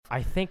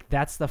I think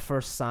that's the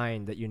first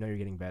sign that you know you're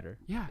getting better.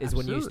 Yeah, is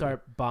absolutely. when you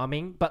start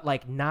bombing, but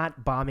like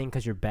not bombing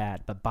because you're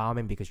bad, but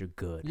bombing because you're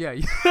good. Yeah.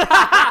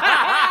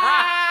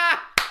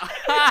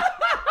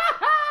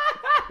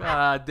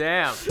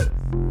 Damn.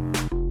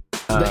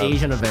 The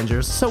Asian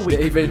Avengers, so weak.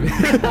 The Asian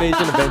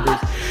Avengers,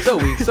 so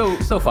weak, so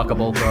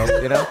fuckable, bro.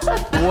 You know?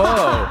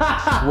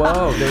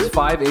 Whoa. There's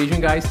 5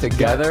 Asian guys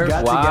together.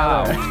 Got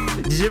wow.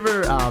 together. Did you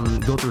ever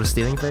go through a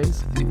stealing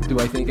phase? Do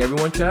I think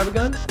everyone should have a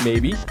gun?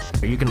 Maybe.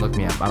 Or you can look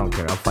me up. I don't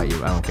care. I'll fight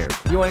you. I don't care.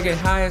 You want to get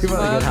high as You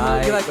wanna fuck? get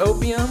high? You like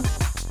opium?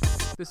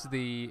 This is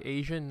the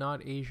Asian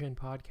Not Asian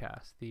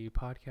podcast, the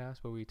podcast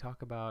where we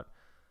talk about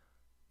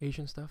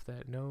Asian stuff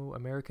that no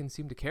Americans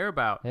seem to care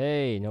about.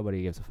 Hey,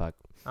 nobody gives a fuck.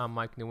 I'm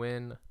Mike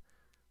Nguyen.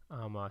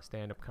 I'm a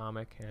stand-up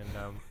comic, and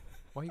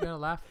why you gotta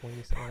laugh when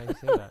you say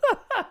that?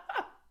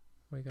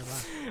 Why you gotta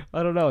laugh?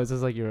 I don't know. It's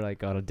just like you're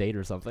like on a date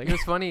or something.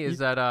 What's funny is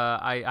that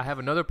I have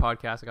another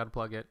podcast. I gotta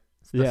plug it.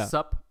 It's the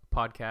Sup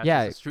podcast.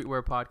 Yeah. It's a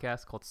streetwear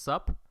podcast called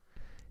Sup.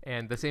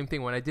 And the same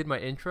thing, when I did my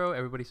intro,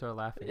 everybody started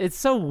laughing. It's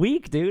so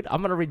weak, dude.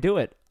 I'm gonna redo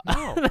it.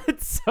 No.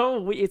 It's so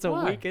weak. It's a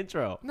Why? weak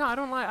intro. No, I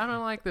don't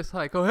like this,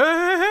 like, oh,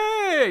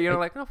 hey. You know,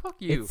 like, no, fuck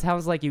you. It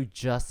sounds like you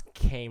just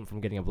came from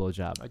getting a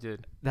blowjob. I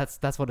did. That's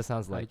what it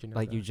sounds like. did you know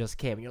Like that? you just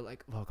came and you're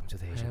like, welcome to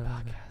the Asian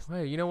podcast.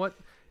 Wait, you know what?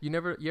 You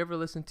ever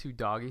listen to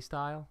Doggy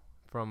Style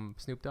from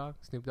Snoop Dogg?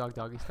 Snoop Dogg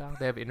Doggy Style?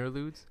 They have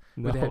interludes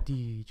where they have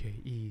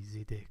DJ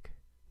Easy Dick.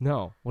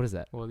 No. What is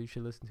that? Well, you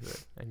should listen to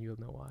it, and you'll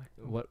know why.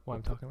 Why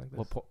I'm talking like this.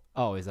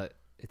 Is that?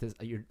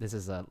 This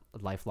is a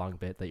lifelong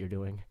bit that you're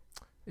doing.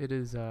 It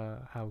is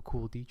how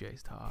cool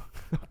DJs talk.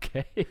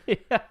 Okay.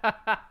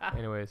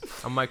 Anyways,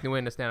 I'm Mike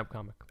Nguyen, a stand-up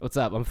comic. What's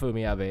up? I'm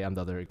Fumi Abe. I'm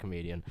the other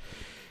comedian.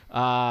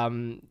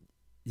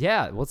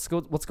 Yeah. What's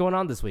going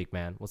on this week,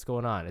 man? What's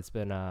going on? It's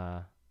been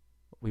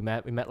we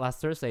met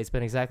last Thursday. It's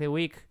been exactly a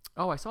week.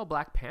 Oh, I saw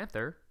Black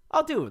Panther.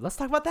 Oh, dude, let's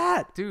talk about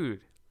that.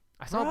 Dude,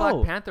 I saw Bro.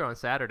 Black Panther on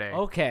Saturday.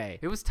 Okay.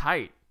 It was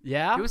tight.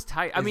 Yeah. It was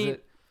tight.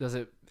 Does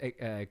it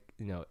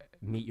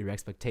meet your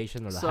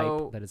expectation or the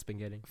So- hype that it's been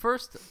getting?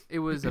 First, it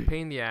was a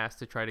pain in the ass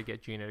to try to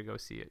get Gina to go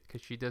see it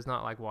because she does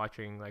not like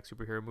watching like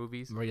superhero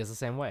movies. Maria's the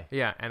same way.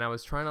 Yeah, and I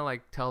was trying to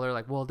like tell her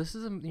like, well, this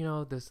is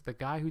the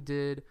guy who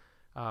did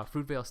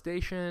Fruitvale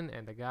Station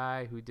and the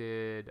guy who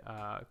did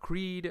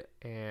Creed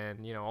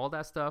and all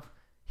that stuff.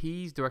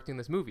 He's directing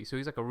this movie, so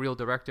he's like a real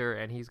director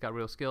and he's got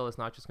real skill. It's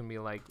not just gonna be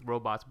like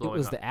robots blowing up. It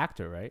was the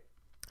actor, right?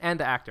 And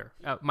the actor,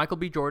 Michael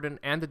B. Jordan,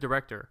 and the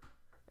director,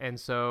 and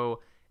so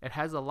it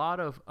has a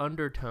lot of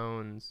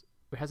undertones.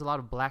 It has a lot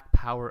of Black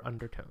Power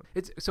undertones.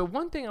 So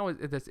one thing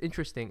that's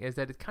interesting is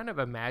that it kind of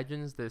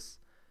imagines this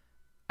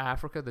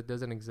Africa that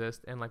doesn't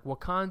exist, and like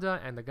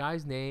Wakanda, and the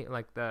guy's name,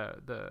 like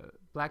the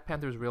Black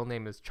Panther's real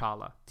name is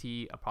T'Challa,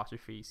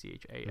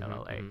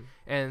 T'Challa,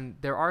 and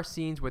there are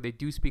scenes where they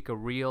do speak a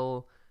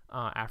real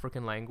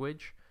African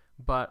language,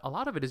 but a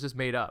lot of it is just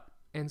made up.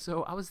 And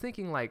so I was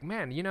thinking, like,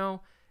 man,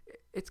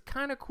 it's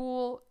kind of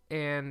cool,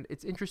 and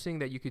it's interesting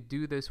that you could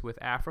do this with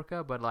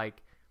Africa, but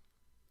like,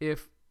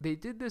 if they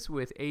did this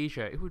with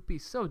Asia, it would be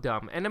so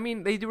dumb. And I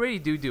mean, they already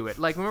do it.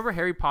 Like, remember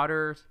Harry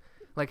Potter's,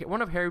 like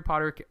one of the Harry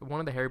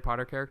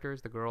Potter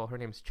characters, the girl, her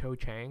name's Cho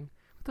Chang.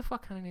 What the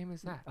fuck kind of name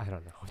is that? I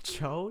don't know.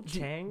 Cho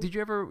Chang? Did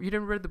you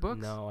didn't read the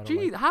books? No, I don't.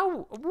 Gee,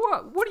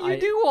 what do you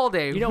do all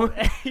day? You know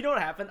what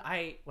happened?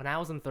 When I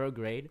was in 3rd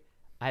grade,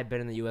 I had been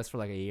in the U.S. for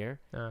like a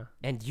year.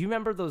 And do you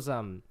remember those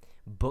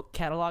book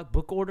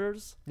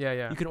orders?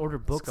 Yeah. You can order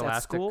books Scholastic.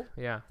 at school.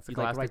 Yeah. You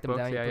like write them books.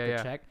 down. You Yeah. put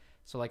the check.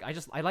 So like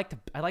I like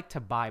to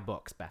buy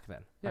books back then.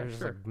 Yeah, I was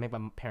just sure. like make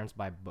my parents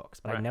buy books,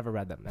 but I Right. never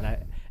read them. And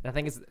I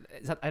think it's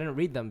I didn't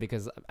read them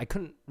because I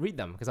couldn't read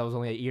them because I was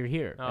only a year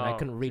here and I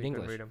couldn't read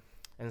English.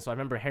 And so I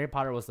remember Harry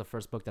Potter was the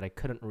first book that I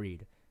couldn't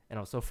read. And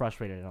I was so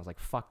frustrated, and I was like,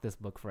 fuck this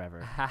book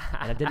forever.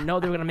 And I didn't know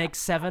they were going to make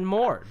 7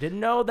 more. Didn't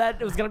know that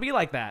it was going to be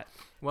like that.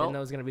 Well, didn't know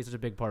it was going to be such a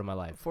big part of my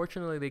life.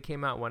 Fortunately, they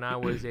came out when I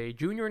was a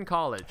junior in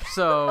college,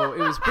 so it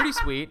was pretty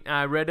sweet.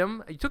 I read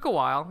them. It took a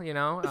while,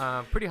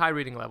 pretty high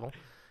reading level.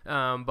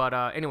 But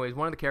anyways,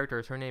 one of the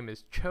characters, her name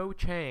is Cho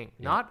Chang,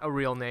 not a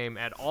real name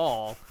at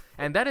all.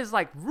 And that is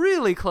like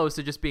really close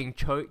to just being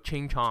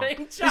Ching Chong.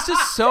 It's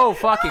just so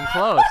fucking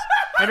close.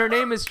 And her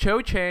name is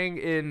Cho Chang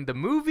in the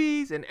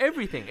movies and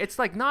everything. It's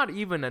like not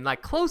even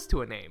like close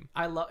to a name.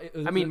 I love.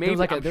 Maybe there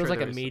was I'm like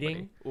sure a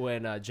meeting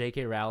when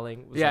J.K.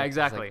 Rowling. Was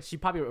exactly. She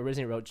probably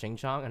originally wrote Ching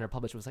Chong, and her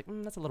publisher was like,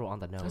 "That's a little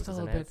on the nose." Just a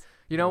isn't little it? bit.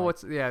 You know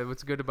what's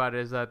good about it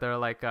is that they're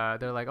like,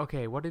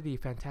 okay, what are the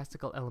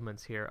fantastical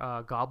elements here?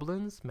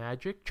 Goblins,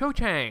 magic, Cho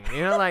Chang.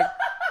 Like,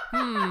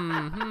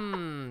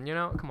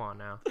 come on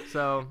now.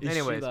 So,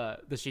 anyways,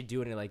 does she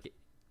do any like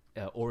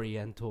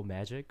Oriental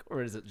magic,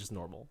 or is it just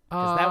normal?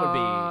 Because that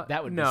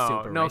would be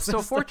super no. racist.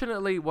 So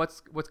fortunately,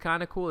 what's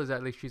kind of cool is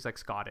at least she's like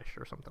Scottish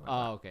or something. Like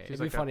that. Okay. She's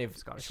It'd be funny if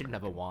Scottish she didn't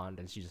have a American. wand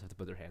and she just had to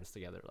put her hands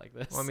together like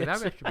this. Well, I mean, that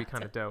would actually be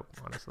kind of dope,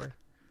 honestly.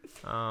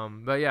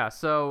 But yeah,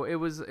 so it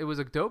was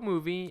a dope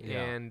movie,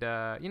 and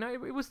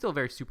it was still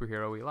very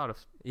superhero-y. A lot of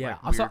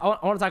So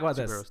I want to talk about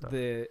this. superhero stuff.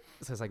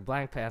 So it's like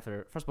Black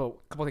Panther. First of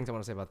all, a couple things I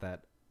want to say about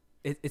that.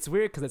 It's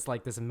weird because it's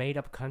like this made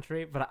up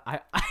country, but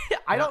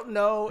I don't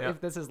know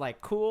if this is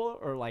like cool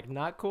or like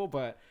not cool,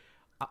 but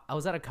I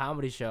was at a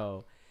comedy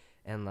show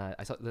and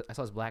I saw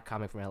this black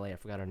comic from LA. I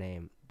forgot her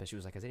name, but she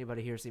was like, "Has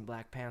anybody here seen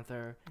Black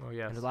Panther?" Oh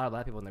yes. And there's a lot of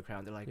black people in the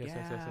crowd. They're like,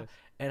 yes.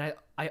 And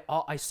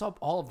I saw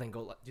all of them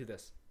go do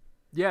this.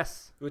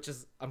 Yes. Which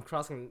is I'm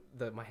crossing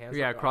my hands.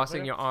 Yeah,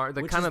 crossing your arm.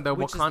 The kind of the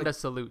Wakanda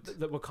salute.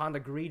 The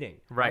Wakanda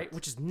greeting. Right.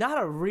 Which is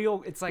not a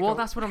real. It's like. Well,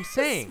 that's what I'm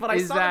saying. But I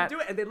saw them do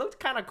it, and they looked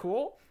kind of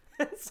cool.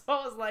 So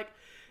I was like,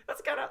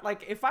 that's kind of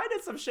like if I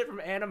did some shit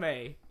from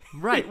anime.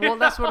 Right. Well,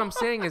 that's what I'm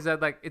saying is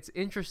that like it's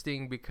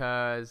interesting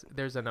because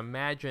there's an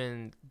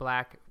imagined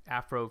black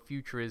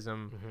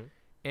Afrofuturism,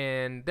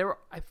 and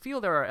I feel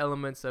there are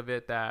elements of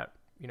it that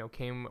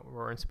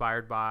were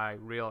inspired by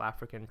real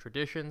African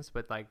traditions,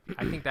 but like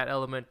I think that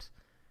element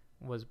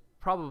was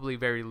probably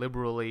very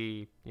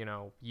liberally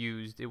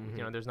used.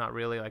 There's not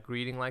really like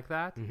reading like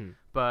that,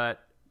 but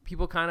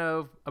people kind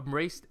of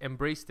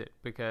embraced it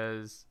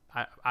because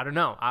I don't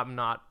know, I'm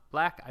not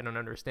black, I don't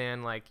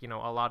understand like a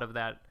lot of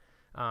that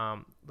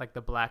like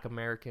the black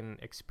American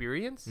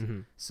experience,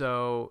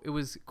 so it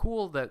was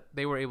cool that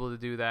they were able to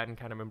do that and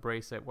kind of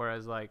embrace it,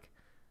 whereas like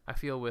I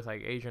feel with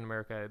like Asian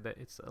America that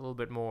it's a little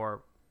bit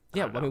more.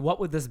 Yeah, I mean, what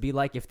would this be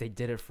like if they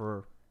did it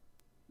for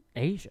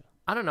Asia?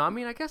 I don't know. I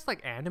mean, I guess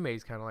like anime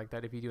is kind of like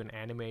that. If you do an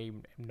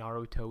anime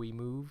Naruto-y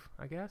move,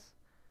 I guess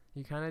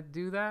you kind of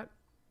do that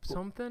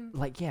something.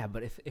 Like, yeah,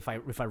 but if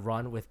I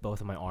run with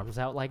both of my arms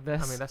out like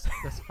this, I mean that's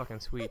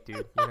fucking sweet,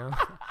 dude.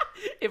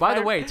 By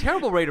the way,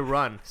 terrible way to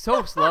run.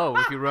 So slow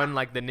if you run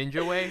like the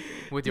ninja way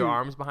with your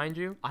arms behind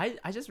you.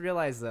 I just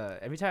realized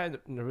every time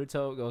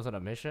Naruto goes on a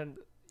mission,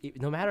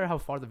 no matter how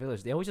far the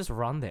village, they always just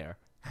run there.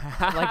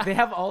 Like they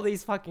have all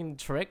these fucking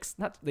tricks,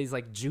 not these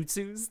like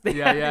jutsus. They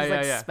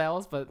have these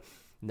spells, but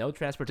no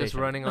transportation.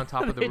 Just running on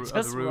top of the roof,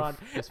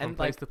 just from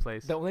place to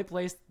place. The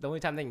only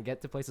time they can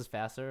get to places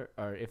faster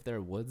are if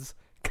they're woods,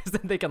 because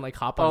then they can like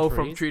hop on trees.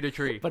 From tree to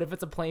tree. But if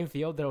it's a plain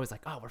field, they're always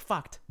like, "Oh, we're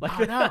fucked." Like,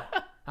 oh no,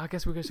 I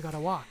guess we just gotta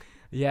walk.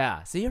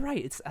 Yeah, so you're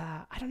right. It's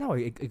I don't know.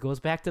 It goes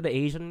back to the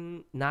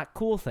Asian not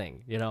cool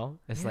thing.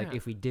 It's like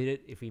if we did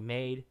it, if we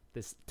made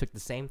this, took the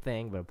same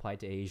thing but applied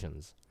to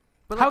Asians.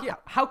 But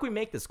how can we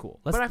make this cool?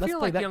 But I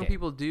feel like young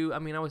people do. I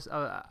mean,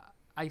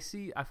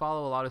 I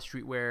follow a lot of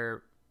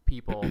streetwear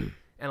people,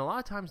 and a lot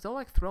of times they'll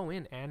like throw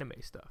in anime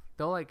stuff.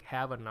 They'll like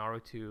have a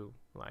Naruto,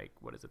 like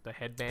what is it, the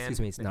headband?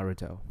 Excuse me, it's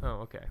Naruto.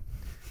 Oh, okay.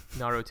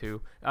 Naruto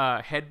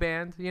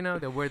headband.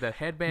 They'll wear the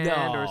headband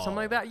or something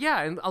like that.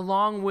 Yeah, and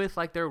along with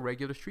like their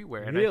regular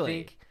streetwear. And I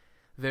think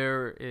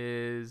there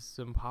is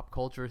some pop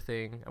culture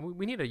thing. I mean,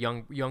 we need a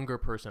younger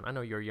person. I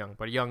know you're young,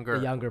 but a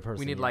younger person.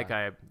 We need like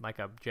a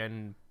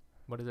Gen.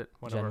 What is it?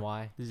 Whatever. Gen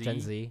Y. Z, Gen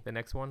Z. The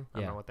next one. I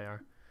don't know what they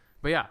are.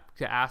 But yeah,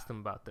 to ask them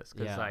about this.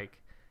 Because like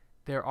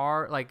there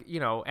are like,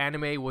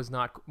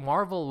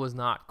 Marvel was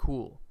not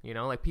cool.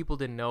 Like people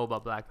didn't know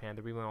about Black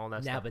Panther, even all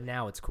that stuff. But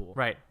now it's cool.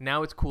 Right.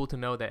 Now it's cool to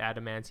know that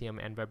adamantium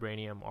and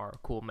vibranium are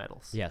cool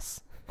metals. Yes.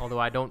 Although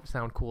I don't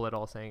sound cool at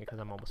all saying it because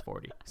I'm almost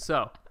 40.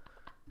 So,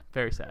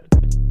 very sad.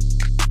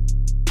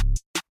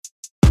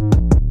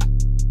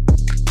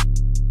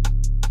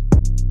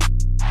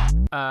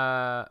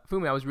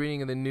 Fumi, I was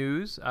reading in the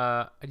news.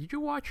 Did you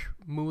watch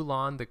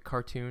Mulan, the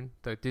cartoon,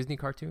 the Disney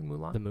cartoon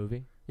Mulan? The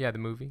movie? Yeah, the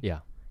movie.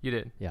 Yeah. You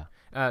did?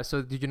 Yeah.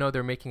 So did you know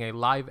they're making a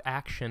live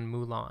action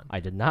Mulan? I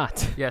did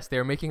not. Yes,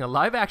 they're making a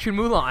live action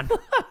Mulan.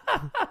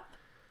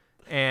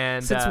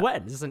 And since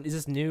when? Is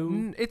this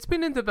new? It's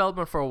been in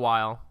development for a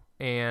while,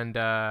 and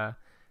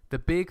the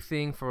big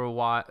thing for a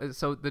while.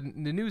 So the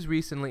news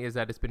recently is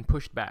that it's been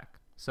pushed back.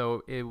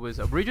 So it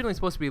was originally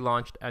supposed to be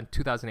launched in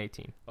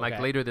 2018, like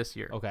later this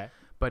year. Okay.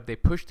 But they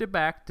pushed it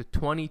back to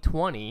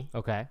 2020.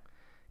 Okay.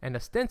 And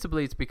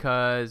ostensibly it's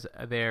because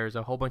there's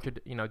a whole bunch of,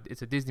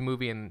 it's a Disney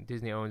movie and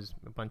Disney owns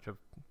a bunch of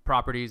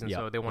properties. And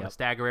so they want to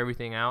stagger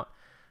everything out.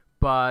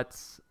 But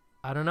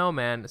I don't know,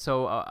 man.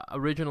 So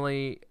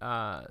originally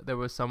there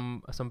was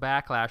some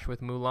backlash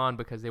with Mulan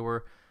because they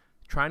were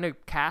trying to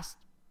cast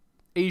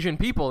Asian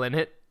people in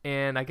it.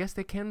 And I guess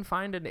they can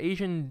find an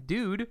Asian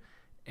dude.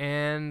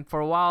 And for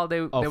a while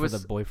there was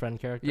the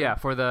boyfriend character. Yeah,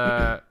 for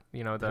the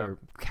the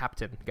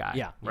captain guy.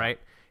 Yeah. Right.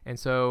 And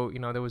so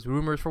there was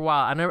rumors for a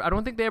while. I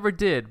don't think they ever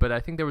did, but I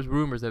think there was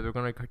rumors that they were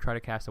going to try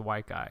to cast a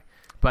white guy.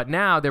 But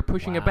now they're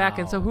pushing it back,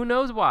 and so who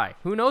knows why?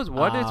 Who knows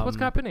what's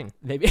happening?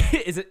 Maybe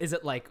is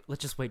it like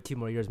let's just wait 2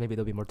 more years? Maybe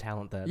there'll be more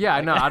talent then. Yeah,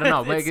 no, I don't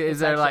know. Like, is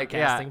there like a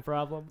casting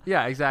problem?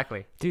 Yeah,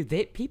 exactly.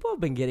 Dude, people have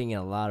been getting in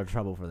a lot of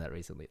trouble for that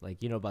recently.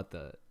 Like about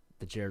the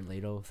Jared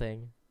Leto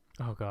thing.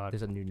 Oh God,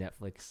 there's a new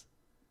Netflix.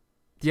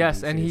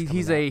 Yes, and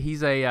he's a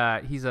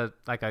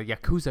like a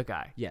Yakuza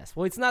guy. Yes.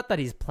 Well, it's not that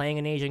he's playing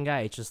an Asian guy.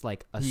 It's just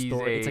like a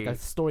story. It's like a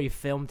story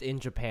filmed in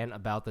Japan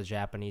about the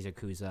Japanese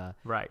Yakuza.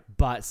 Right.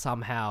 But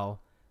somehow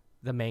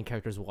the main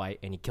character is white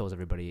and he kills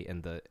everybody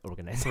in the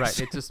organization. Right.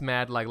 It's just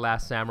mad like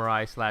Last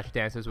Samurai /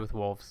 Dances with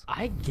Wolves.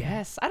 I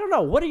guess. I don't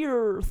know. What are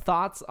your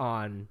thoughts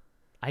on...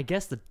 I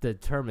guess the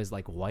term is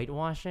like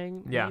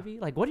whitewashing, maybe.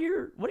 Like, what are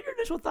your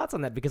initial thoughts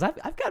on that? Because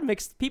I've got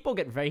mixed. People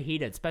get very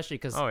heated, especially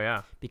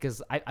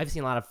because I've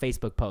seen a lot of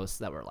Facebook posts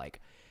that were like,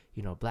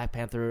 Black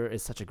Panther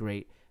is such a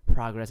great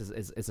progress,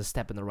 is a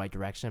step in the right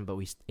direction, but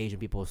we Asian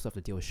people still have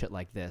to deal with shit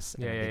like this.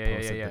 And they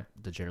posted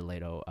the Jared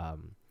Leto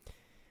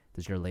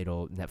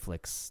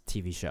Netflix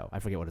TV show. I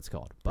forget what it's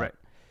called, but right.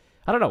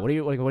 I don't know.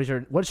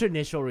 What's your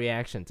initial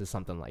reaction to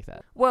something like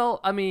that? Well,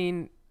 I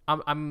mean,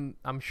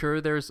 I'm sure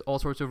there's all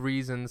sorts of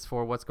reasons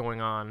for what's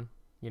going on,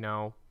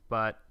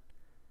 but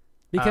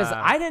because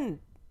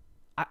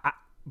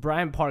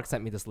Brian Park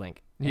sent me this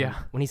link. Yeah.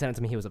 When he sent it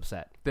to me, he was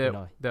upset.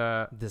 The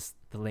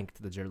link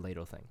to the Jared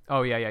Leto thing.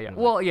 Oh yeah.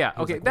 Well, yeah.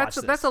 Okay, like,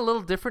 that's a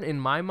little different in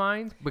my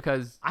mind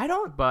because I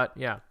don't. But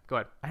yeah,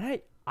 go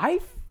ahead. And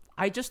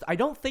I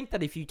don't think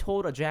that if you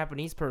told a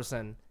Japanese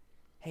person,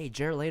 hey,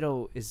 Jared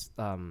Leto is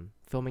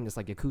filming this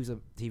like Yakuza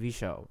TV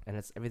show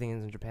and everything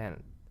is in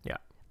Japan. Yeah.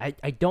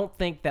 I don't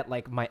think that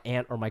like my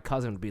aunt or my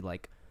cousin would be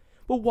like,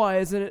 well, why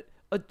isn't it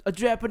a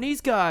Japanese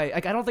guy?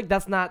 Like, I don't think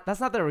that's not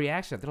their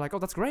reaction. They're like, oh,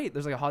 that's great.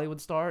 There's like a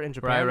Hollywood star in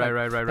Japan.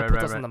 Right. That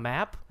puts us on the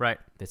map. Right.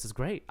 This is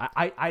great.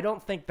 I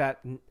don't think that.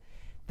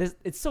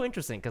 It's so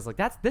interesting because like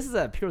this is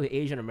a purely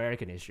Asian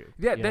American issue.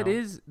 Yeah,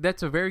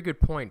 that's a very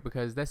good point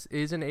because this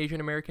is an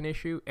Asian American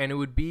issue, and it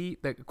would be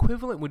the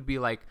equivalent would be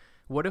like,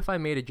 what if I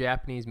made a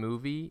Japanese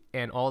movie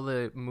and all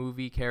the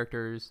movie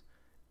characters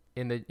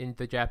in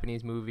the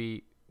Japanese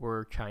movie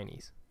were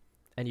Chinese?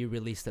 And you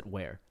released it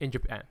where? In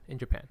Japan.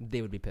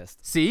 They would be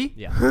pissed. See?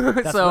 Yeah.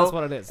 That's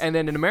what it is. And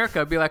then in America,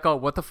 it'd be like, oh,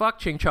 what the fuck,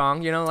 Ching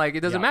Chong? Like,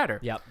 it doesn't matter.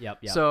 Yep.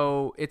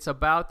 So it's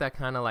about that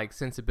kind of like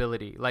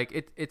sensibility.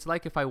 Like, it's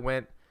like if I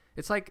went,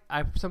 it's like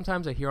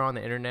sometimes I hear on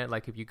the internet,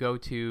 like if you go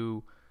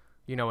to,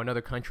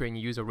 another country and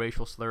you use a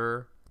racial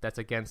slur that's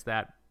against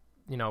that,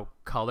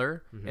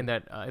 color in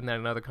that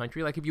another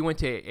country. Like if you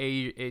went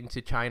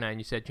into China and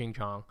you said Ching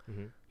Chong,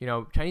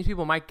 Chinese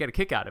people might get a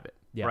kick out of it.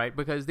 Yeah. Right,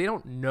 because they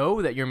don't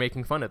know that you're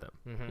making fun of them,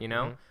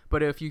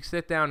 But if you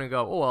sit down and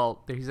go, oh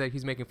well,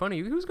 he's making fun of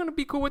you, who's gonna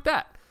be cool with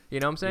that? You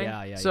know what I'm saying?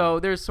 Yeah. So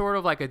there's sort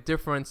of like a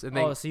difference.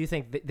 And so you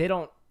think they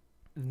don't?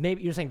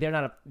 Maybe you're saying they're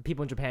not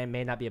people in Japan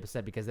may not be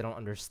upset because they don't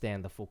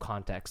understand the full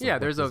context. Yeah,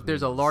 there's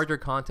a larger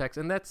context,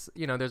 and that's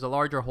there's a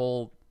larger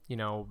whole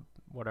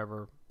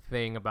whatever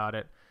thing about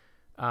it.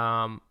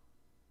 I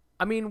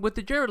mean, with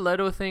the Jared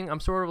Leto thing, I'm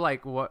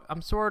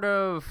sort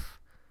of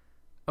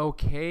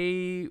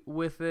okay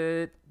with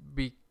it.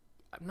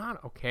 I'm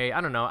not okay. I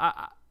don't know.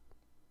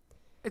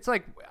 It's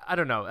like, I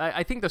don't know.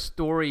 I think the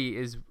story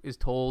is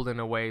told in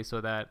a way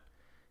so that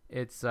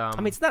it's. I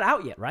mean, it's not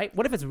out yet, right?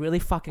 What if it's really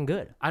fucking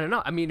good? I don't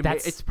know. I mean,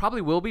 it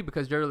probably will be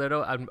because Jared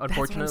Leto,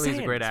 unfortunately, is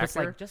a great actor. It's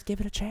like, just give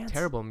it a chance.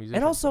 Terrible musician.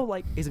 And also,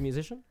 like, he's a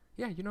musician?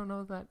 Yeah, you don't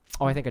know that?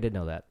 Oh, I think I did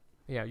know that.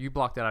 Yeah, you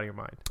blocked that out of your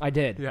mind. I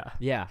did.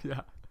 Yeah.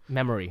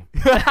 Memory.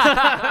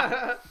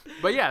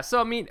 But yeah,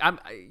 so I mean, I'm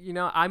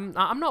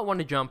not one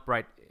to jump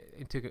right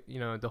into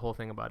the whole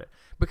thing about it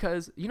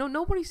because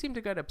nobody seemed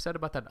to get upset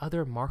about that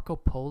other Marco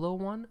Polo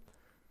one.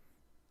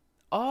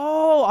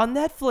 Oh, on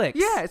Netflix.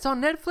 Yeah, it's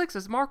on Netflix.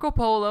 It's Marco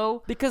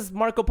Polo. Because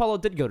Marco Polo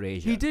did go to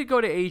Asia. He did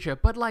go to Asia,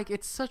 but like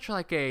it's such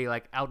like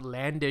a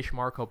outlandish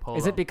Marco Polo.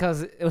 Is it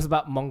because it was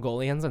about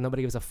Mongolians and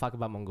nobody gives a fuck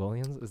about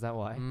Mongolians? Is that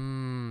why?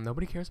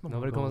 Nobody cares about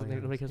Mongolians.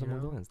 Nobody cares about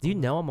Mongolians. Do you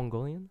know a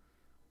Mongolian?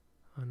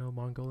 I know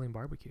Mongolian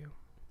barbecue.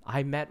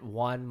 I met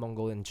one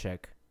Mongolian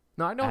chick.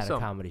 No, I know at a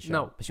comedy show.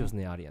 No, but she was in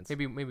the audience.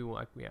 Maybe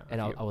yeah.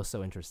 And I was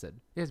so interested.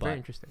 Yeah, it's very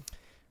interesting.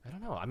 I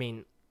don't know. I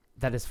mean,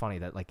 that is funny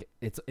that like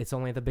it's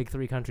only the big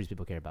three countries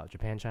people care about: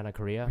 Japan, China,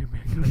 Korea.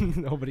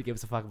 Nobody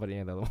gives a fuck about any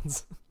of the other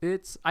ones.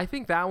 I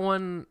think that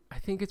one. I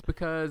think it's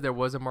because there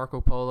was a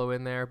Marco Polo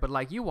in there, but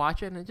like you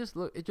watch it and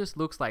it just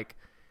looks like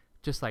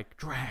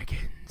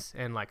dragons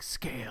and like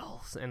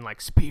scales and like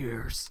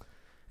spears.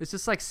 It's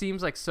just like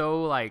seems like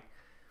so like.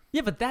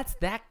 Yeah, but that's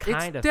that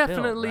kind of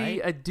definitely film,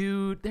 right? A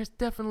dude. There's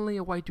definitely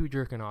a white dude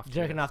jerking off. Is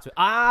that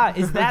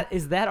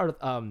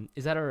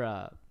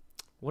our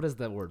what is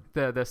the word?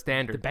 The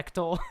standard. The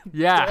Bechdel.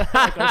 Yeah,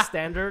 like our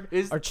standard.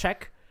 Our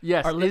check.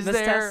 Yes. Our litmus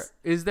test.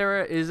 Is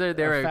there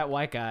a fat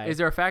white guy? Is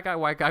there a fat guy,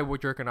 white guy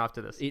jerking off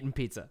to this? Eating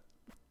pizza.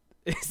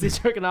 Is he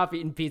jerking off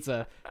eating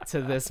pizza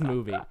to this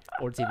movie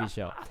or TV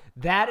show?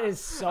 That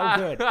is so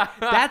good.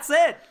 That's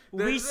it.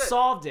 We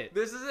solved it.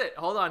 This is it.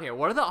 Hold on here.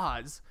 What are the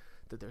odds?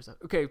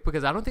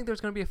 Because I don't think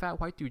there's gonna be a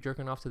fat white dude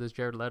jerking off to this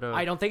Jared Leto.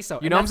 I don't think so.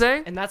 You know what I'm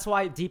saying? And that's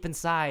why deep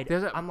inside,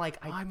 I'm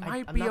like, I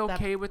might be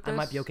okay with this. I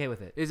might be okay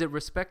with it. Is it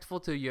respectful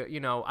to you?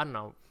 I don't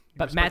know.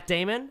 But Matt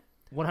Damon,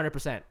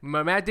 100%.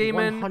 Matt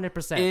Damon,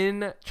 100%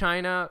 in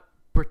China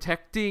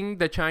protecting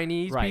the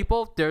Chinese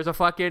people. There's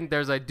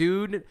a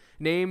dude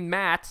named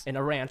Matt in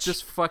a ranch,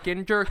 just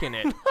fucking jerking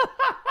it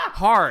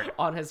hard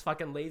on his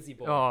fucking lazy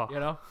boy.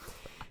 Oh.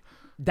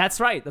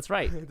 That's right. This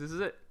is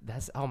it.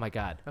 Oh my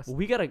god.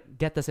 We gotta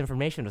get this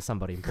information to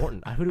somebody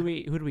important. Who do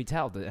we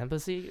tell? The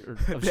embassy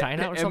of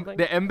China or something?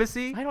 The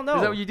embassy? I don't know.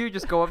 Is that what you do?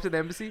 Just go up to the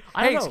embassy?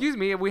 Hey, excuse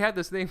me. We had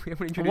this thing.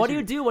 What do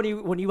you do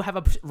when you have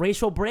a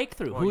racial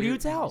breakthrough? Who do you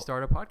tell? You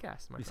start a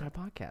podcast. Start a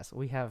podcast.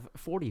 We have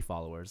 40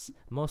 followers.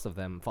 Most of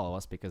them follow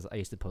us because I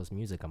used to post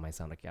music on my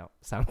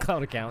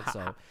SoundCloud account.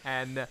 So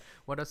and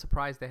what a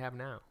surprise they have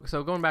now.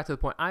 So going back to the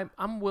point,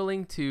 I'm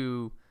willing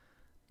to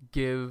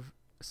give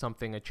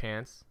something a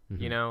chance,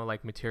 Mm-hmm.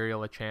 like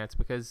material a chance,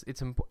 because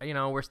it's,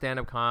 we're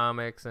stand-up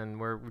comics and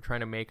we're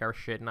trying to make our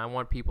shit, and I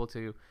want people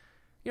to,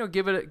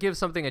 give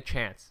something a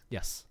chance.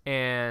 Yes.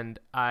 And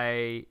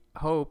I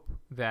hope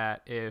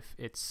that if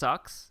it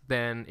sucks,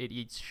 then it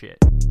eats shit.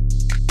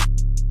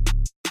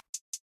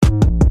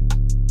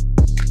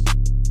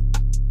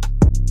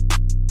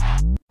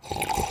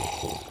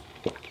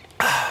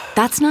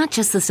 That's not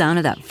just the sound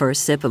of that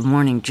first sip of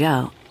Morning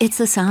Joe. It's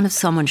the sound of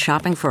someone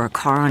shopping for a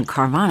car on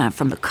Carvana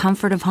from the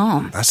comfort of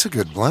home. That's a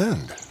good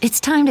blend. It's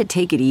time to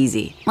take it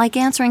easy, like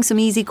answering some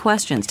easy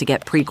questions to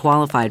get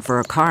pre-qualified for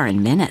a car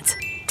in minutes.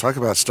 Talk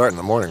about starting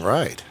the morning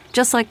right.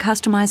 Just like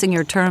customizing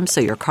your terms so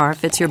your car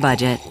fits your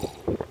budget.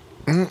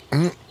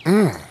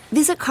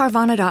 Visit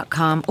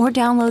Carvana.com or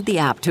download the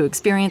app to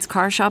experience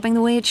car shopping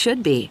the way it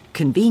should be.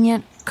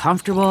 Convenient,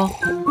 comfortable.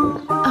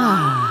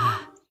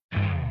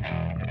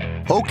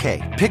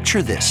 Okay,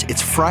 picture this.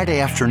 It's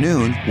Friday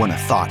afternoon when a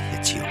thought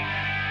hits you.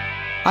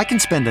 I can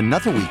spend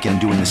another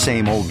weekend doing the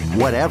same old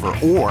whatever,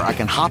 or I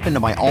can hop into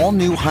my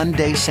all-new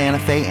Hyundai Santa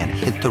Fe and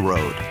hit the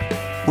road.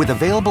 With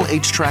available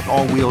H-Track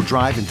all-wheel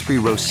drive and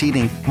 3-row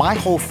seating, my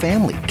whole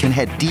family can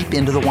head deep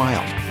into the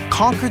wild.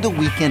 Conquer the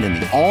weekend in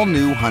the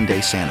all-new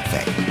Hyundai Santa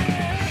Fe.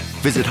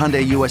 Visit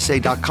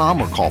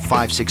HyundaiUSA.com or call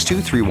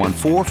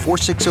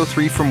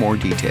 562-314-4603 for more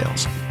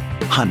details.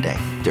 Hyundai,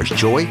 there's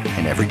joy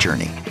in every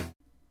journey.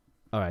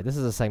 All right, this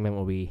is a segment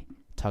where we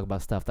talk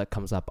about stuff that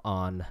comes up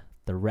on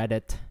the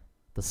Reddit,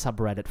 the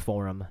subreddit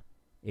forum,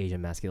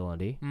 Asian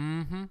masculinity.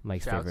 Mm-hmm.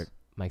 Mike's favorite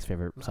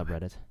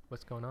subreddit.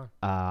 What's going on?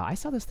 I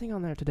saw this thing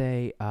on there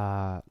today.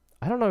 I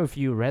don't know if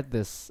you read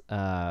this.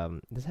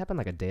 This happened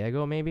like a day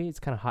ago, maybe. It's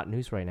kind of hot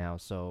news right now.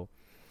 So,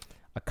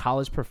 a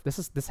college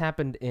this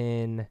happened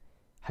in.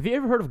 Have you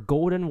ever heard of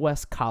Golden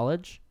West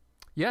College?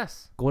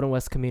 Yes. Golden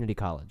West Community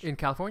College In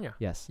California.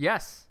 Yes.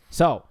 Yes.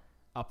 So,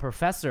 a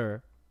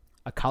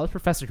college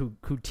professor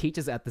who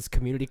teaches at this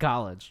community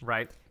college.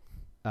 Right.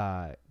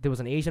 There was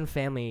an Asian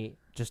family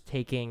just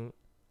taking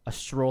a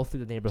stroll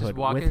through the neighborhood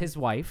with his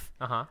wife,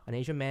 an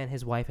Asian man,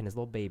 his wife, and his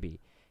little baby,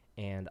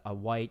 and a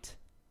white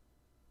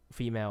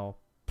female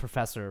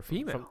professor.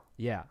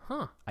 Yeah.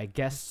 Huh. I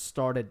guess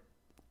started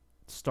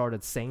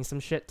saying some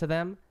shit to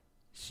them.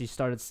 She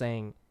started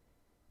saying,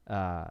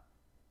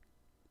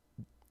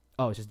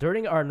 it's just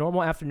during our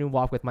normal afternoon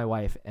walk with my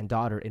wife and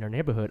daughter in our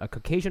neighborhood, a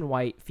Caucasian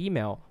white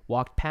female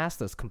walked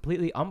past us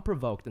completely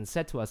unprovoked and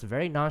said to us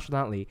very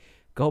nonchalantly,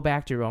 "Go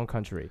back to your own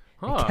country,"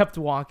 and kept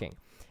walking.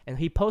 And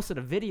he posted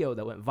a video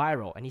that went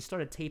viral, and he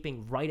started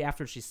taping right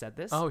after she said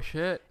this. Oh,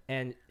 shit.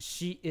 And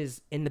she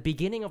is, in the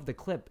beginning of the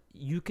clip,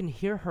 you can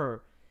hear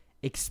her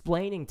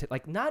explaining to,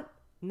 like, not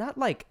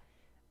like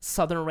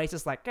Southern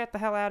racist, like, get the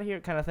hell out of here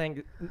kind of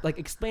thing, like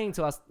explaining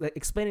to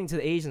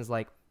the Asians,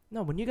 like,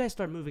 no, when you guys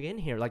start moving in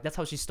here, like, that's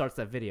how she starts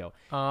that video.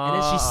 And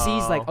then she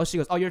sees, like, she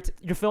goes,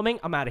 you're filming?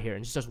 I'm out of here.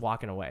 And she starts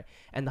walking away.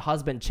 And the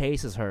husband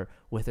chases her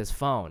with his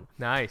phone.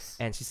 Nice.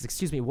 And she says,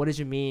 excuse me, what did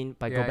you mean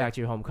by go back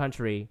to your home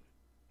country?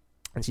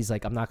 And she's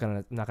like, I'm not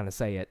gonna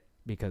say it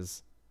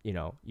because,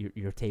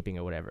 you're taping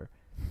or whatever.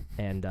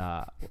 And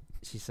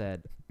she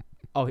said,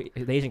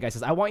 the Asian guy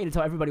says, I want you to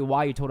tell everybody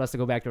why you told us to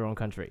go back to our own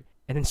country.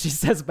 And then she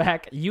says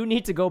back, you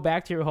need to go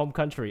back to your home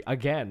country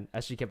again,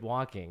 as she kept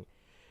walking.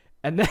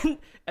 And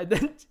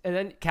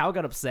then Cal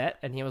got upset,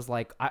 and he was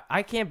like,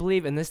 I can't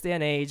believe in this day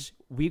and age,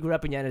 we grew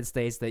up in the United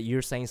States, that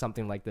you're saying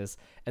something like this.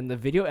 And the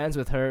video ends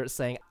with her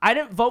saying, I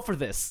didn't vote for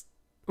this.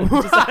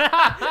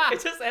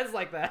 It just ends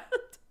like that.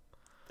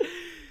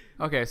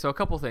 Okay, so a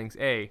couple things.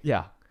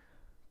 Yeah.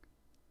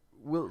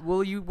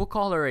 We'll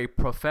call her a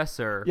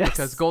professor, yes,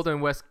 because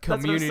Golden West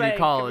Community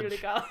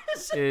College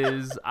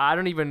is, I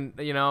don't even,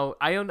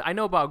 I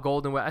know about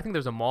Golden West. I think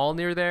there's a mall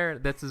near there.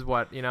 This is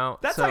what,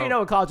 That's how you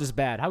know a college is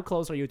bad. How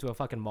close are you to a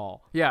fucking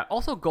mall? Yeah.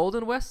 Also,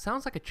 Golden West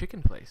sounds like a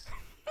chicken place.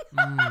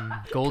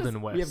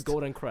 Golden West. We have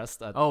Golden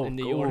Crest in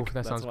New York.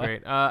 That sounds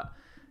great.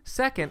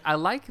 Second, I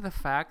like the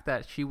fact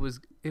that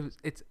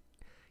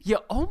you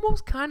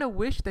almost kind of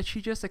wish that she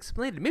just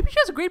explained it. Maybe she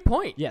has a great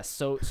point. Yes.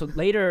 So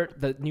later,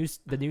 the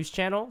news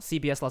channel,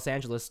 CBS Los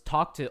Angeles,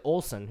 talked to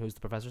Olsen, who's the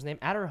professor's name,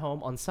 at her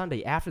home on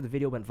Sunday after the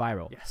video went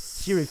viral.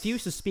 Yes. She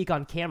refused to speak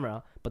on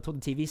camera, but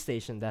told the TV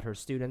station that her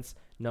students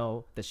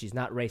know that she's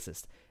not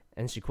racist.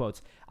 And she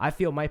quotes, I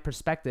feel my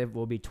perspective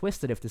will be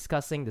twisted if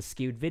discussing the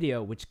skewed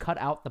video, which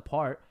cut out the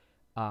part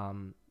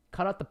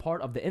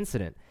of the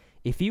incident.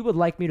 If you would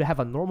like me to have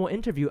a normal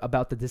interview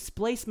about the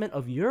displacement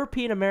of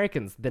European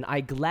Americans, then I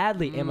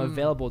gladly am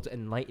available to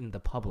enlighten the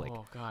public.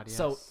 Oh God, yes.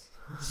 So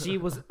she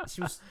was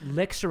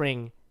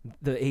lecturing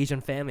the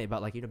Asian family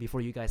about, like,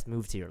 before you guys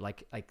moved here,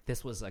 like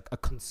this was like a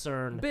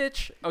concern.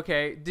 Bitch,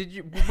 okay, did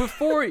you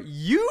before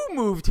you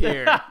moved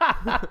here?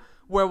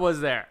 Where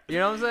was there? You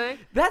know what I'm saying?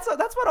 That's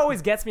what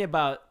always gets me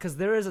about, because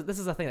this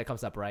is a thing that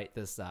comes up, right?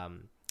 This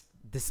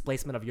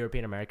displacement of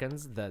European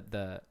Americans,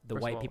 the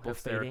white people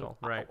fading,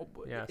 right?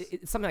 Yes.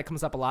 It's something that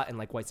comes up a lot in,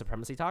 like, white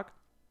supremacy talk,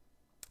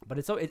 but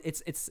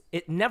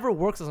it never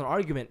works as an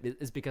argument,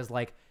 is because,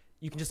 like,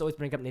 you can just always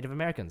bring up Native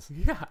Americans.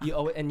 Yeah.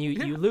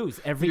 You lose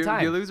every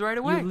time. You lose right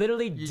away. You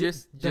literally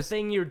the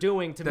thing you're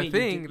doing to the me.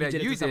 Thing you that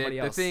did you it to somebody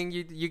did, else. the thing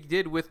you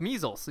did with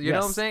measles. You know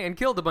what I'm saying? And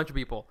killed a bunch of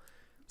people.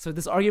 So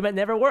this argument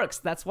never works.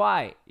 That's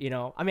why,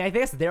 I mean, I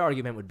guess their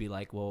argument would be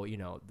like, well,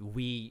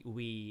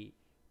 we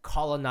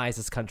colonized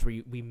this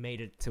country. We made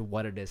it to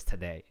what it is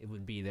today. It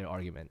would be their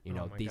argument.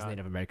 These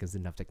Native Americans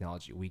didn't have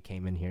technology. We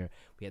came in here.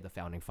 We had the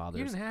founding fathers.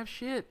 You didn't have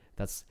shit.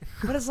 But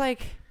it's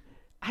like,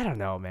 I don't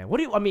know, man.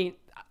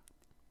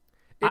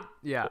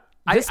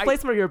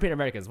 Displacement of European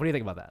Americans. What do you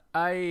think about that?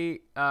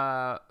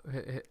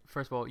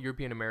 First of all,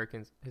 European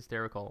Americans,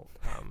 hysterical.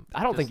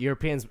 I don't think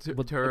Europeans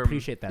would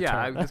appreciate that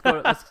term.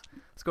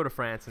 Let's go to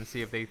France and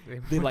see if they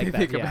like that.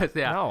 think Yeah. about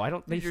that. No, I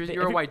don't.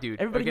 You're a white dude.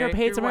 Everybody okay?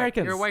 here hates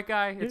Americans. You're a white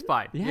guy. It's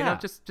fine. Yeah.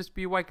 Just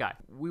be a white guy.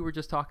 We were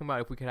just talking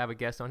about if we could have a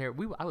guest on here.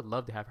 I would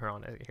love to have her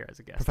on here as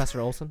a guest. Professor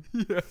Olsen.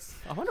 Yes.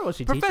 I wonder what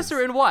she Professor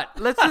teaches. in what?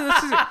 Let's see.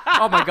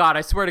 Oh my God!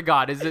 I swear to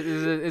God, is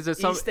it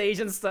some East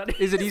Asian studies?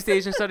 Is it East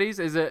Asian studies?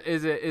 Is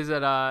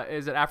it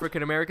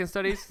African American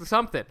studies?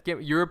 Something.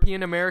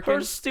 European American.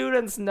 Her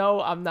students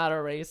know I'm not a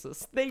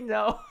racist. They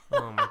know.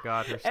 Oh my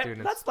God, her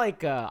students. That's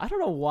like I don't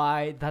know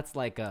why. That's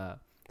like a.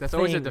 That's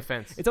always a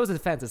defense. It's always a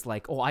defense. It's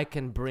like, I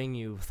can bring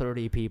you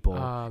 30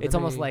 people. It's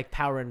almost like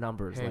power in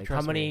numbers. Hey, like, how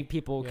many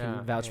people Yeah,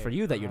 can vouch for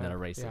you that you're not a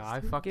racist? Yeah, I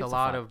Who fucked a gives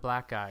lot fuck? of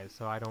black guys,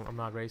 so I'm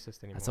not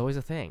racist anymore. That's always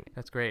a thing.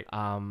 That's great.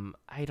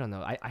 I don't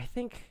know. I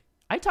think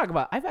I've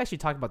actually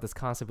talked about this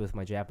concept with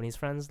my Japanese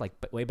friends, like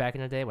way back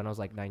in the day when I was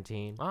like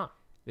 19.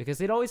 Because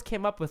they'd always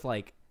came up with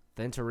like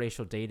the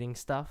interracial dating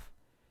stuff.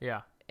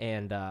 Yeah.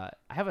 And I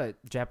have a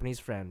Japanese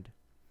friend.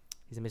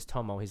 His name is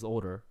Tomo. He's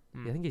older.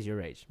 I think he's your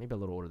age, maybe a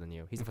little older than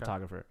you. He's a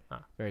photographer.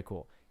 Very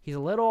cool. He's a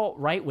little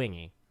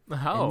right-wing-y.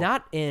 Oh. And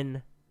not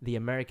in the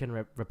American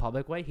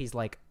Republic way. He's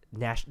like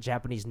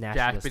Japanese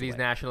nationalist. Japanese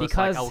nationalist.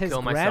 Because like, I'll his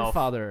kill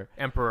grandfather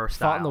Emperor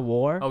style. fought in the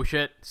war. Oh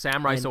shit!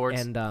 Samurai swords.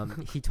 And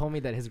he told me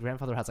that his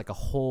grandfather has like a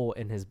hole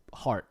in his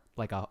heart,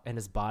 in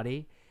his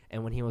body.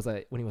 And when he was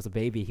a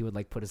baby, he would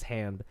like put his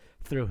hand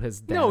through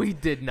his dad. No, he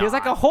did not. He has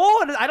like a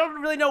hole, and I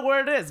don't really know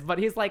where it is, but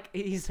his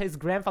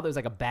grandfather is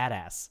like a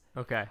badass.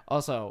 Okay.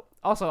 Also,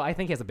 I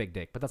think he has a big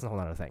dick, but that's a whole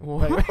other thing.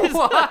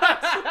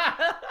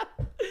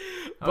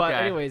 But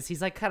anyways,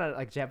 he's like kind of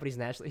like Japanese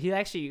national. He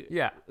actually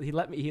he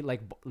lent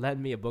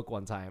me a book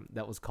one time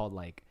that was called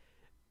like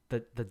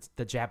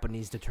the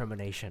Japanese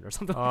determination or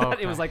something like that.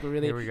 It was like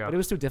really, but it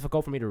was too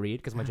difficult for me to read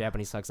because my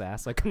Japanese sucks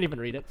ass, so I couldn't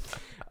even read it.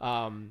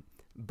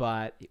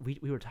 But we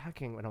were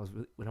talking when I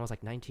was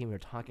like 19. We were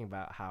talking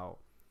about how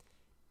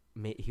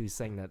he was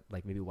saying that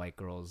like maybe white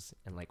girls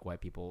and like white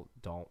people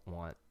don't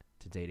want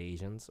to date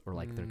Asians, or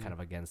like they're kind of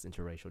against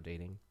interracial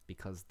dating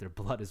because their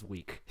blood is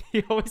weak.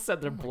 He always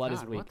said their blood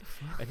is weak,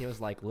 and he was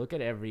like, look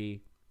at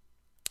every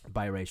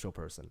biracial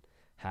person,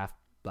 half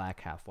black,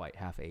 half white,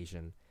 half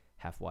Asian,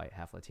 half white,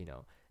 half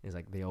Latino. And he's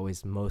like, they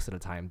always, most of the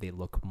time, they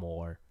look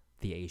more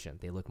the Asian,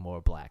 they look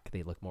more black,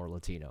 they look more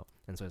Latino.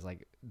 And so it's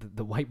like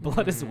the white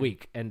blood is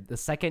weak, and the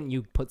second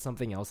you put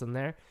something else in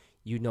there,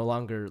 you no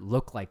longer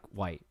look like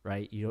white,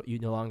 right? You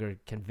no longer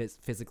can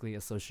physically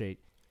associate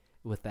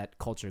with that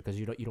culture because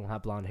you don't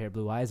have blonde hair,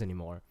 blue eyes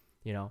anymore,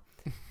 you know.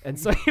 And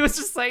so he was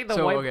just saying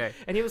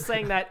and he was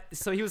saying that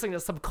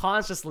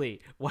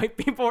subconsciously white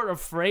people are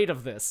afraid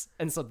of this,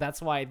 and so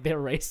that's why they're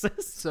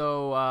racist.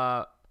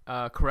 So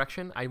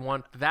correction, I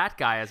want that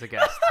guy as a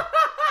guest.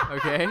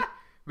 Okay.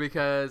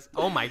 Because,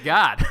 oh my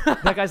God.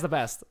 That guy's the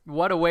best.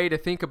 What a way to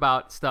think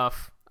about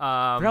stuff. Bro,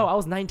 I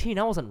was 19.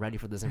 I wasn't ready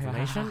for this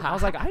information. I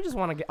was like, I just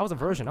want to get, I was a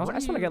virgin. I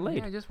just want to get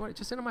laid. Yeah,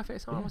 just sit on my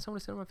face. I don't want someone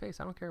to sit on my face.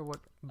 I don't care what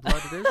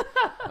blood it is.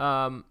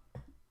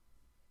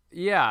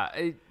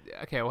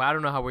 Okay, well, I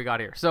don't know how we got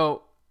here.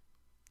 So,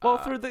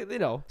 through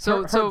the,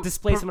 her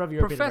displacement of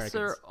European Professor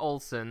Americans.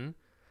 Olsen,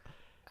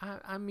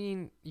 I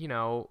mean,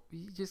 you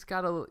just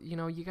gotta,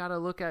 you gotta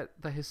look at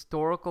the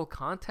historical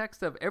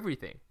context of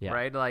everything,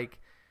 right? Like,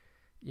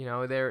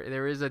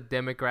 there is a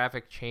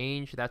demographic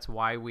change. That's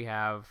why we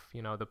have,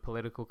 the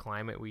political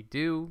climate we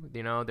do.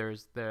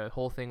 There's the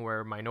whole thing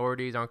where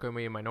minorities aren't going to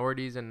be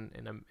minorities in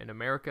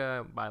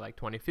America by like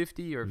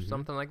 2050 or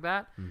something like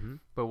that. Mm-hmm.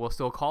 But we'll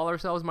still call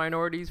ourselves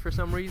minorities for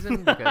some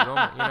reason because,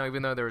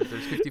 even though there's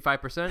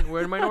 55%,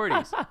 we're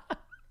minorities.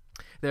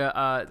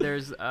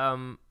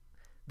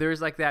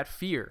 There's like that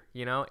fear,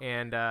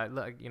 and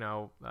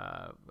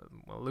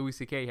Louis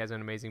C.K. has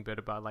an amazing bit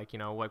about like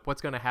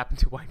what's going to happen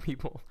to white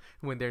people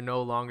when they're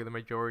no longer the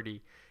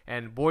majority,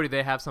 and boy do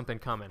they have something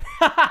coming.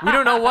 We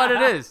don't know what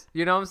it is,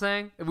 you know what I'm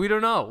saying? We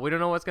don't know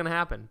what's going to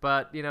happen,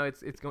 but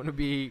it's going to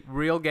be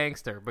real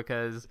gangster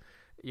because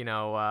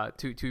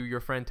to your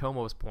friend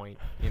Tomo's point,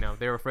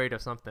 they're afraid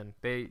of something.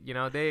 They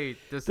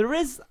just there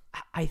is,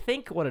 I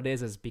think what it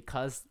is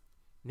because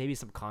maybe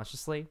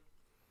subconsciously.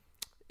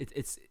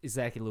 It's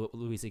exactly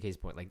Louis C.K.'s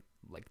point. Like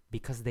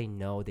because they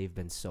know they've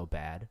been so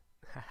bad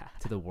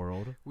to the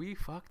world,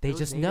 they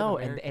just know,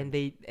 and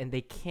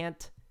they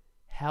can't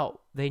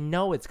help. They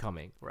know it's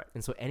coming, right?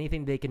 And so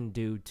anything they can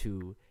do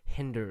to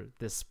hinder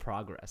this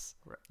progress,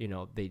 right?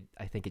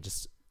 I think it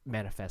just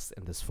manifest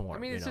in this form. I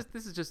mean, it's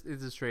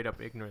just straight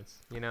up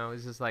ignorance.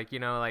 It's just like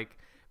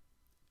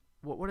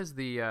what is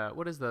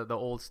the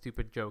old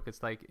stupid joke?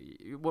 It's like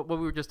what we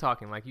were just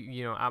talking. Like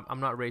I'm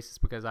not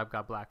racist because I've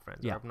got black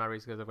friends. Yeah. Or I'm not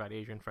racist because I've got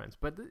Asian friends.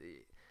 But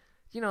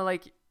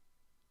like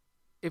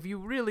if you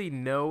really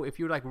know, if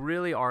you like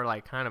really are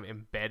like kind of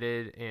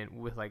embedded in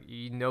with like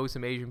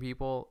some Asian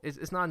people,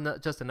 it's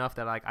not just enough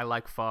that like I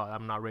like pho.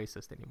 I'm not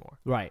racist anymore.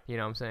 Right. You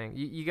know what I'm saying?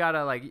 You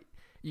gotta like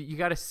you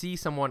gotta see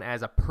someone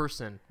as a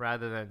person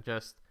rather than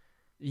just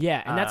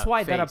and that's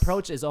why that face.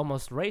 approach is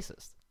almost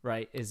racist.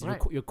 Right,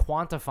 you're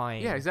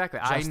quantifying. Yeah, exactly.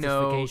 I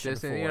know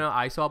this, for, and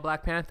I saw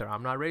Black Panther.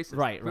 I'm not racist.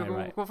 Right.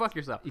 Well, fuck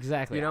yourself.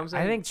 Exactly. You know what I'm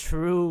saying? I think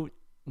true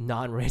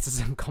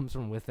non-racism comes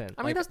from within.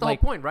 I mean, that's the whole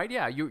point, right?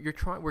 Yeah,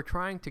 we're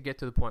trying to get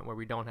to the point where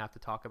we don't have to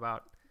talk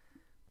about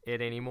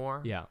it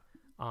anymore. Yeah.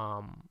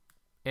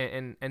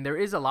 And there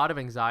is a lot of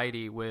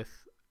anxiety with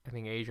I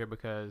think Asia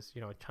because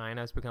China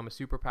has become a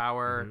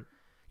superpower.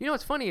 Mm-hmm.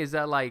 What's funny is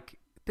that like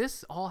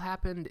this all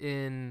happened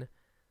in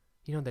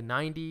the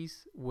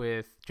 90s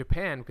with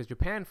Japan, because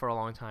Japan for a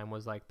long time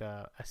was like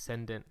the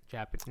ascendant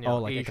Japanese,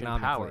 Asian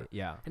power.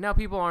 Yeah. And now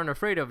people aren't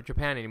afraid of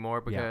Japan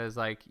anymore because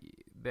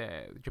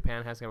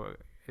Japan has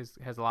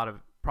a lot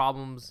of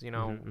problems,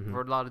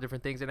 for a lot of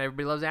different things, and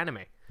everybody loves anime.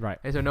 Right.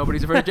 And so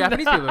nobody's afraid of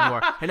Japanese people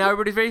anymore. And now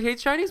everybody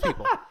hates Chinese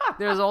people.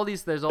 There's all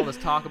this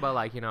talk about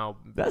like,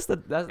 that's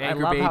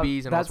angry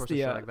babies and all sorts of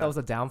shit like that. That was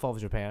the downfall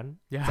of Japan.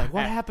 Yeah. It's like,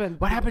 what happened?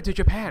 What happened to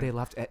Japan? They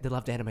loved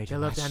anime. They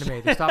loved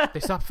anime. They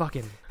stopped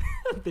fucking.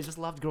 They just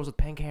loved girls with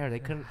pink hair. They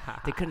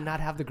could not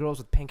have the girls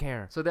with pink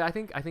hair. So I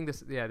think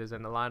this there's a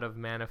lot of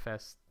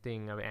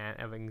manifesting of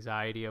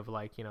anxiety of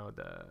like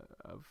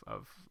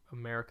of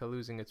America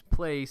losing its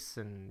place,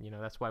 and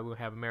that's why we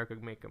have America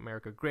make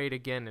America great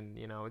again, and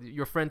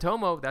your friend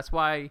Tomo,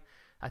 I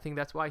think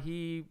that's why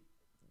he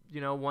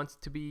wants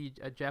to be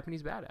a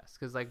Japanese badass,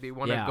 because like they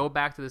want to go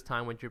back to this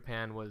time when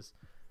Japan was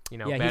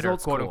better,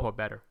 quote unquote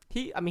better.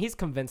 He's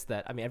convinced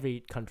that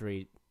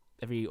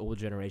every old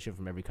generation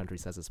from every country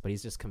says this, but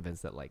he's just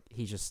convinced that like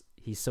he's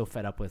so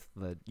fed up with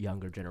the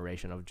younger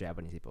generation of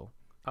Japanese people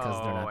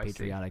because they're not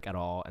patriotic at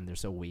all, and they're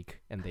so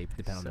weak, and they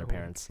depend on their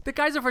parents. The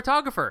guy's a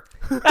photographer.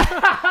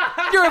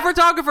 You're a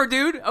photographer,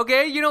 dude.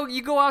 Okay,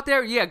 you go out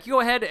there, you go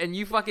ahead and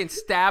you fucking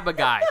stab a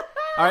guy.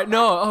 All right,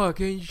 no.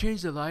 Can you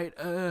change the light?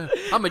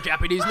 I'm a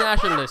Japanese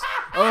nationalist.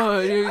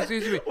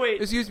 Excuse me.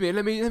 Wait. Excuse me.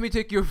 Let me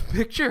take your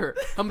picture.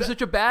 I'm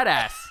such a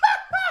badass.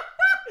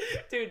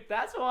 Dude,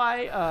 that's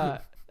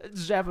why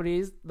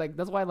Japanese, like,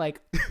 that's why like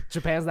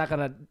Japan's not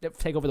gonna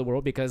take over the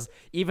world, because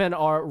even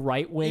our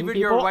right wing, even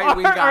your right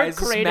wing guys,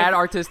 is mad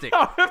artistic.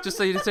 Just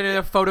so you just in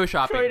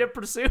photoshopping. Creative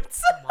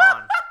pursuits. Come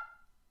on.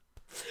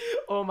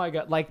 Oh my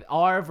god! Like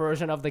our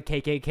version of the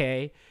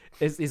KKK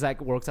he's like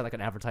works at like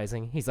an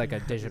advertising. He's like a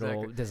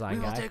digital design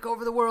guy. We will take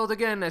over the world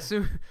again as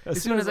soon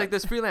as like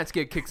this freelance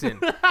gig kicks in.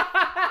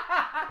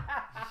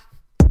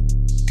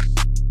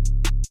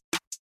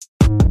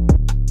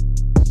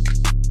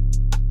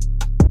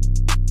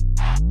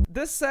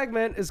 This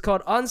segment is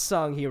called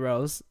Unsung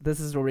Heroes. This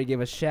is where we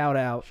give a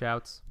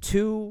shouts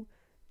to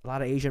a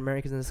lot of Asian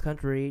Americans in this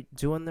country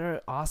doing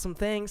their awesome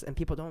things, and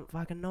people don't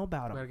fucking know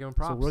about them. We gotta give them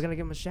props. So we're gonna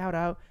give them a shout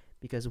out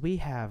because we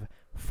have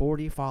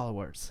 40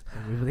 followers,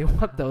 and we really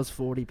want those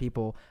 40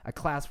 people, a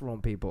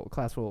classroom people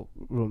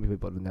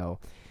to know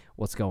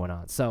what's going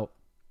on. So,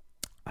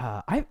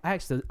 I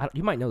actually,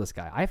 you might know this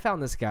guy. I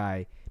found this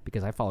guy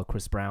because I follow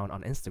Chris Brown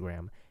on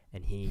Instagram.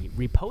 And he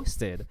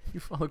reposted. You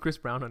follow Chris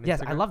Brown on Instagram?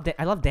 Yes,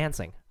 I love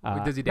dancing.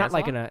 Does he dance? Not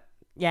like in a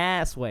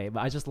yes way, but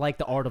I just like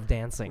the art of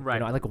dancing.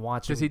 Right. I like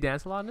watching. Does he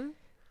dance a lot?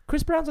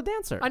 Chris Brown's a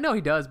dancer. I know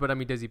he does, but I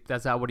mean,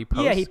 that's not what he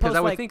posts? Yeah, he posts. Because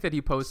I would think that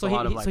he posts a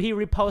lot of like. So he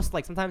reposts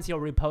like sometimes he'll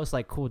repost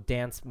like cool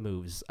dance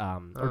moves,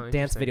 or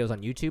dance videos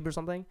on YouTube or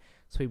something.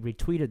 So he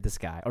retweeted this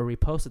guy or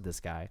reposted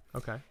this guy.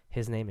 Okay.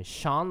 His name is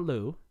Sean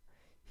Liu.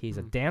 He's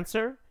a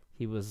dancer.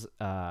 He was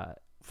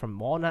from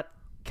Walnut,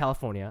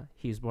 California.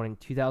 He was born in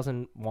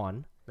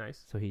 2001.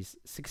 Nice. So he's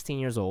 16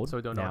 years old. So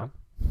don't know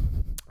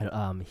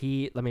him.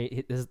 Let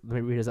me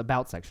read his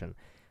about section.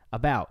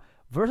 About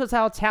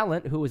versatile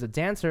talent who is a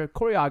dancer,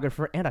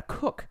 choreographer, and a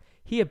cook.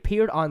 He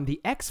appeared on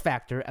The X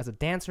Factor as a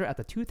dancer at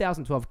the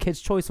 2012 Kids'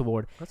 Choice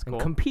Award. That's and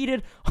cool.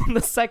 Competed on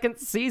the second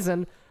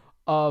season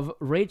of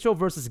Rachel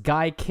vs.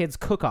 Guy Kids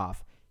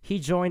Cook-Off. He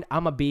joined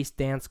I'm a Beast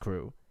dance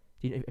crew.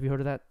 Have you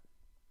heard of that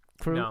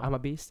crew? No. I'm a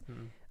Beast.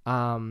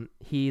 Mm-hmm.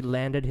 He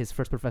landed his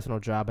first professional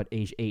job at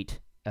age 8.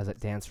 As a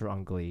dancer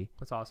on Glee.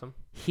 That's awesome.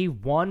 He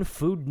won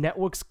Food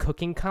Network's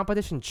cooking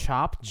competition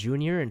Chopped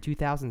Junior in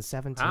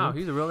 2017. Wow,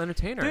 he's a real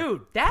entertainer.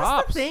 Dude, that's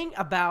Props. the thing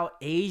about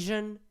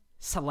Asian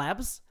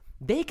celebs.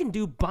 They can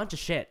do a bunch of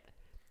shit.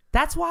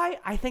 That's why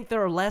I think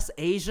there are less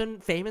Asian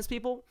famous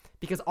people,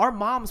 because our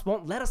moms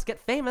won't let us get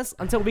famous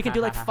until we can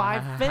do like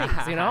 5 things,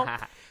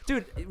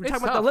 Dude, we were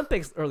talking about the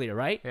Olympics earlier,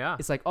 right? Yeah.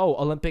 It's like,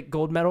 Olympic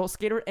gold medal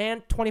skater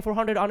and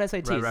 2,400 on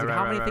SATs. Right,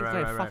 how many things do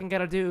I fucking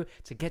gotta do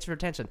to get your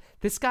attention?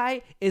 This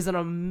guy is an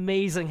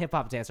amazing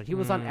hip-hop dancer. He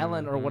was on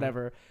Ellen or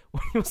whatever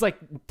when he was like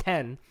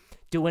 10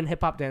 doing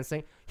hip-hop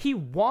dancing. He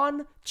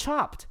won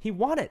Chopped. He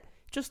won it.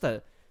 Just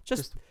a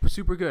Just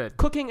super good.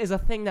 Cooking is a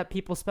thing that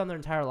people spend their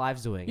entire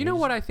lives doing. You know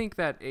what I think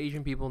that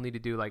Asian people need to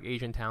do, like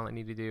Asian talent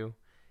need to do,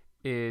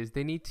 is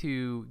they need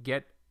to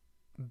get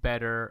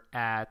better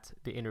at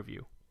the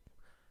interview.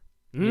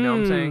 You know what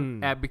I'm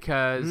saying?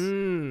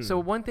 Because so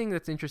one thing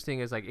that's interesting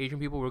is like Asian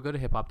people were good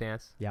at hip hop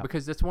dance. Yeah.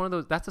 Because that's one of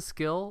those. That's a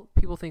skill.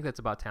 People think that's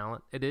about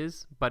talent. It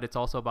is, but it's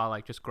also about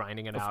like just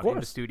grinding it out in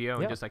the studio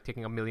and just like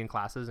taking a million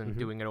classes and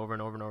doing it over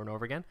and over and over and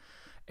over again.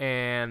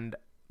 And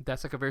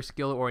that's like a very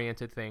skill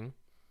oriented thing.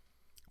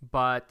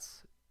 But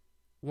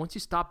once you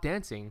stop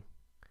dancing,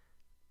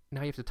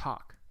 now you have to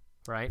talk,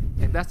 right?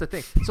 And that's the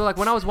thing. So like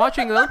when I was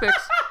watching the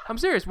Olympics, I'm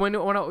serious. When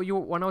I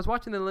was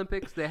watching the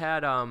Olympics, they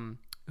had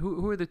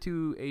who are the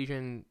two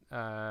Asian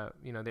the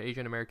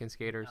Asian American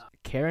skaters?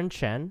 Karen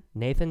Chen,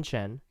 Nathan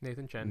Chen,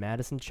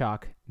 Madison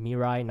Chalk,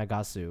 Mirai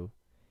Nagasu.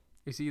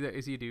 Is he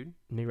a dude?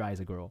 Mirai is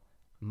a girl.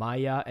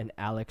 Maya and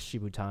Alex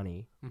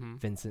Shibutani,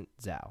 Vincent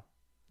Zhao,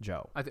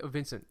 Joe.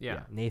 Vincent,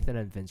 yeah. Nathan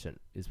and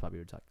Vincent is probably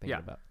what you're thinking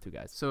about, two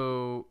guys.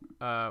 So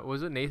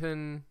was it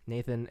Nathan?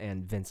 Nathan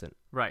and Vincent.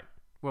 Right.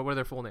 What are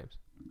their full names?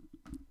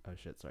 Oh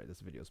shit! Sorry,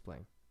 this video is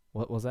playing.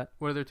 What was that?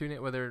 What are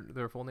their what are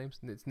their full names?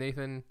 It's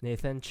Nathan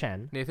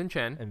Chen,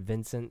 and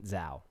Vincent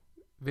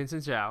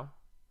Zhao.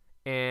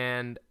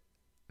 And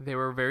they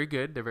were very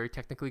good. They're very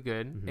technically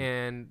good,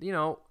 and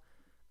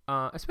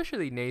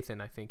especially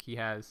Nathan. I think he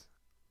has,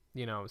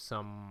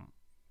 some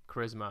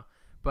charisma.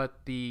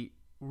 But the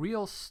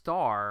real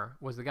star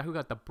was the guy who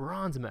got the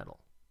bronze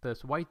medal.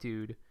 This white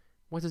dude.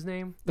 What's his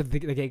name? The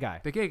gay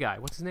guy. The gay guy.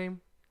 What's his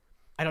name?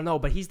 I don't know,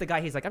 but he's the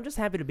guy. He's like, I'm just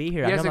happy to be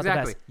here. Yes, I know exactly.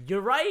 About the best.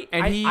 You're right.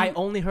 And I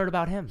only heard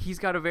about him. He's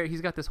got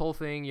this whole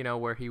thing,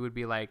 where he would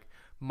be like,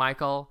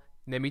 Michael,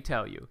 let me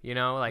tell you,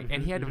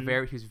 and he had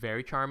he was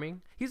very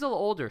charming. He's a little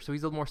older, so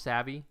he's a little more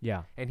savvy.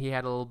 Yeah. And he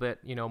had a little bit,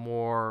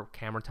 more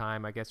camera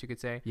time, I guess you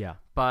could say. Yeah.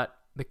 But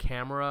the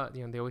camera,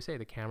 they always say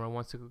the camera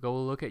wants to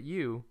go look at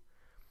you.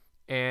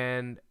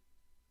 And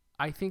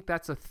I think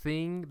that's a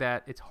thing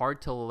that it's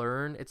hard to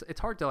learn. It's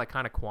hard to like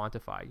kind of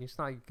quantify. It's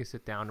not like you can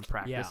sit down and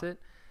practice it,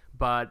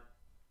 but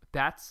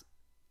that's,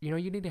 you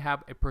need to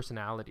have a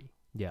personality.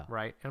 Yeah.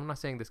 Right. And I'm not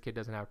saying this kid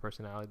doesn't have a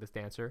personality, this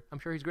dancer. I'm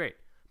sure he's great.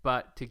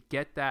 But to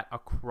get that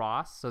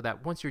across so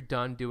that once you're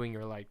done doing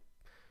your like,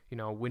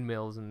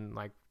 windmills and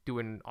like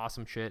doing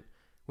awesome shit,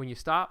 when you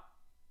stop,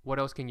 what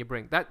else can you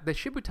bring? That the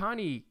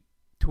Shibutani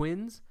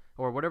twins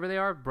or whatever they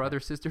are, brother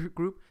sister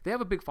group, they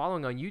have a big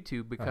following on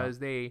YouTube because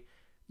they,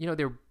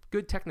 they're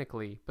good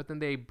technically, but then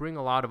they bring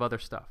a lot of other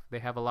stuff. They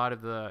have a lot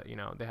of what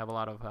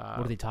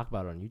do they talk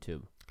about on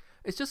YouTube?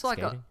 It's just like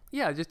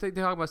they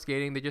talk about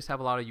skating. They just have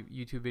a lot of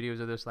YouTube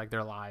videos of this, like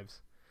their lives.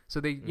 So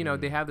they,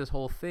 they have this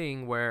whole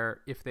thing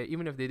where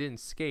even if they didn't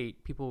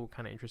skate, people were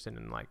kind of interested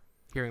in like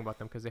hearing about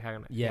them because they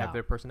have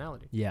their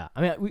personality. Yeah,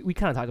 I mean, we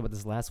kind of talked about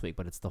this last week,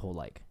 but it's the whole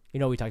like,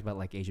 we talked about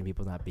like Asian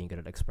people not being good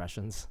at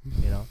expressions.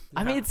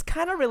 I mean, it's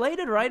kind of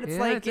related, right? It's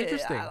like it's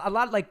interesting. A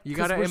lot like you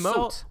gotta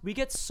emote. We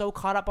get so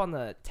caught up on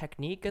the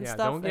technique and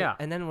stuff,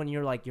 and then when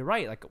you're like, you're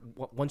right, like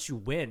once you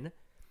win.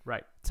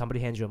 Right.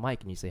 Somebody hands you a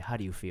mic and you say, how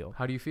do you feel?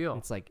 How do you feel?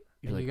 And it's like,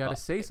 you got to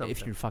say something.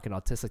 If you're fucking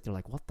autistic, they're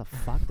like, what the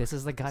fuck? This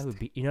is the guy who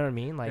you know what I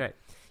mean? Like,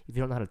 if you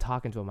don't know how to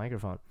talk into a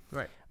microphone.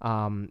 Right.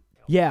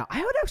 Yeah,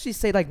 I would actually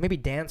say like maybe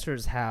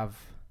dancers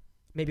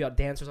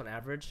on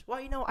average.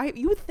 Well,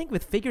 you would think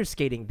with figure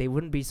skating, they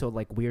wouldn't be so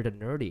like weird and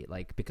nerdy,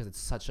 like because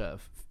it's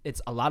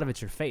a lot of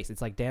it's your face.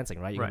 It's like dancing,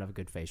 right? You gotta have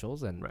good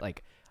facials and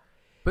like.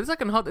 But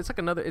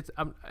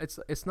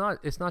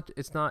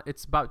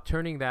it's about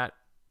turning that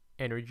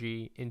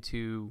energy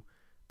into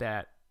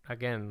that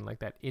again, like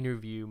that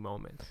interview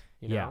moment.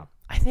 Yeah,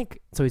 I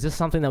think so. Is this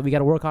something that we got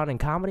to work on in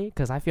comedy?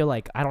 Because I feel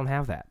like I don't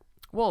have that.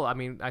 Well, I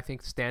mean, I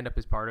think stand up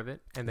is part of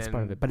it, and it's then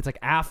part of it. But it's like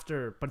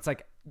it's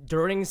like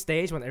during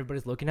stage when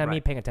everybody's looking at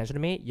me, paying attention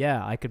to me.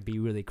 Yeah, I could be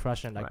really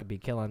crushing. I could be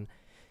killing,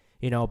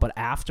 But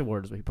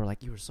afterwards, people are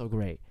like, "You were so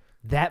great."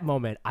 That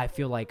moment, I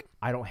feel like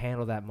I don't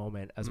handle that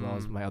moment as well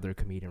as my other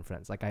comedian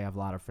friends. Like I have a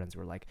lot of friends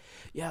who are like,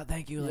 "Yeah,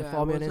 thank you. Like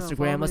follow me on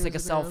Instagram. Let's take a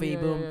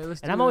selfie, boom."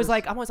 And I'm always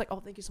like,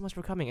 "Oh, thank you so much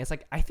for coming." It's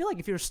like I feel like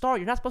if you're a star,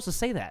 you're not supposed to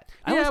say that.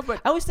 I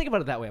always think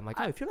about it that way. I'm like,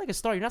 if you're like a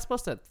star, you're not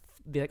supposed to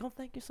be like, "Oh,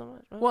 thank you so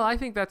much." Well, I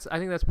think that's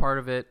part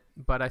of it,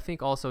 but I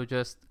think also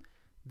just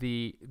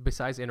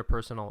besides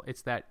interpersonal,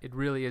 it's that it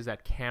really is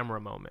that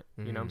camera moment.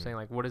 You know what I'm saying?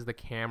 Like, what does the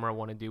camera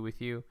want to do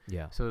with you?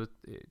 Yeah. So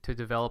to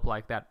develop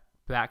like that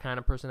kind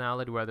of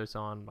personality, whether it's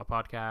on a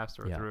podcast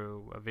or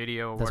through a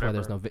video or whatever.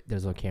 That's why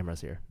there's no cameras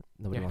here.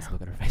 Nobody wants to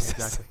look at our faces.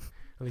 Exactly.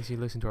 At least you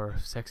listen to our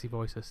sexy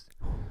voices.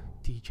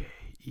 DJ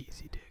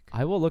Easy Dick.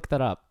 I will look that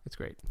up. It's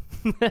great.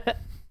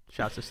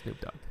 Shouts to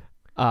Snoop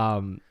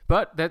Dogg.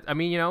 But that, I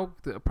mean,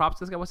 props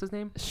to this guy. What's his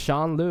name?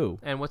 Sean Liu.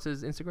 And what's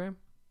his Instagram?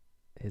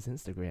 His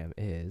Instagram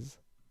is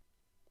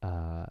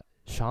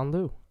Sean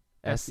Liu.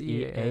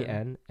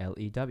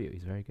 SEANLEW.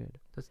 He's very good.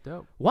 That's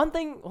dope. One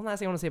last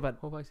thing I want to say about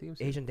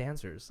Asian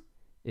dancers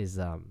is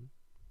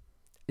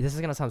this is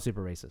gonna sound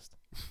super racist,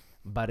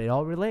 but it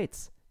all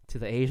relates to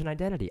the Asian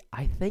identity.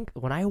 I think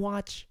when I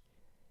watch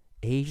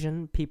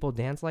Asian people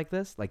dance like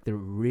this, like they're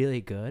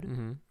really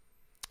good,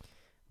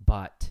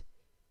 but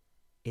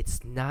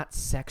it's not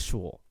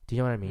sexual. Do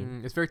you know what I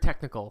mean? It's very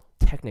technical.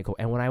 Technical.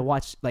 And when I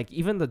watch, like,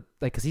 even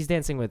because he's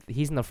dancing with,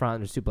 he's in the front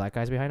and there's two black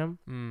guys behind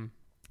him.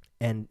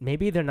 And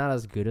maybe they're not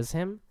as good as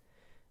him,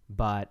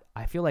 but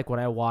I feel like when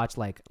I watch,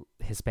 like,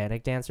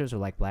 Hispanic dancers or,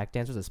 like, black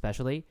dancers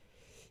especially,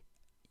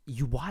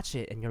 you watch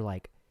it and you're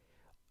like,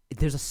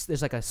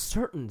 there's like a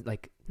certain,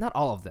 like, not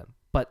all of them,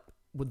 but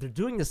they're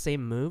doing the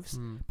same moves,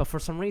 but for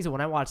some reason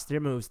when I watch their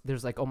moves,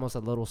 there's like almost a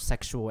little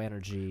sexual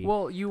energy.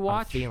 Well, you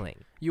watch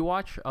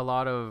a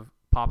lot of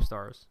pop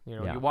stars. You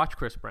know, you watch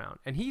Chris Brown,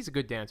 and he's a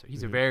good dancer.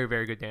 He's a very,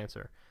 very good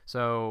dancer.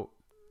 So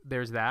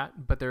there's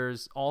that, but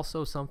there's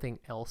also something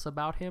else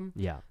about him.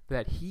 Yeah,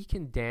 that he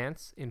can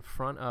dance in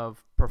front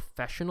of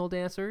professional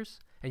dancers,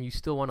 and you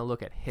still want to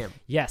look at him.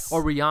 Yes.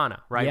 Or Rihanna,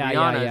 right? Yeah,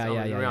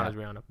 Rihanna's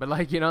Rihanna. But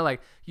like, you know,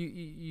 like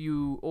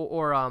you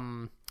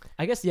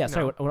I guess, yeah,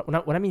 sorry,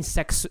 when I mean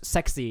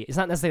sexy, it's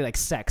not necessarily like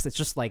sex, it's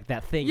just like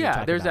that thing.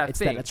 Yeah, there's that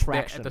thing. It's that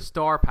attraction. The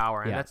star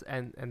power,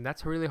 and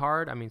that's really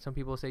hard. I mean, some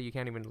people say you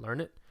can't even learn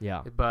it.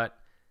 Yeah. But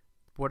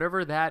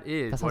whatever that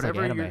is, that sounds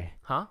whatever like anime.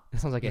 Huh? That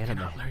sounds like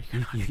anime.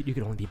 You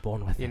can only be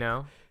born with it. You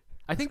know?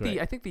 I think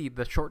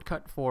the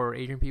shortcut for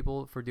Asian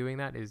people for doing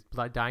that is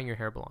dyeing your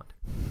hair blonde.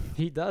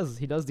 He does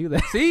do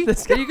that. See,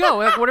 there you go.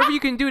 Like, whatever you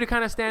can do to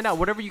kind of stand out,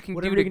 whatever you can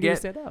do to get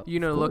stand out,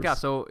 look out.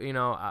 So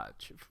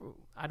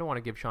I don't want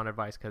to give Sean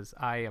advice because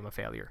I am a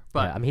failure.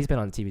 But yeah, I mean, he's been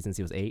on TV since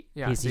he was 8.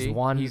 Yeah, he's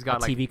won. He's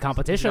got TV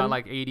competition. He's got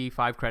like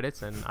 85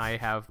 credits, and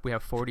we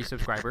have 40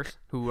 subscribers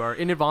who are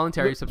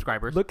involuntary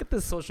subscribers. Look at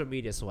this social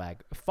media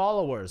swag.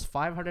 Followers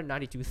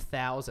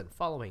 592,000.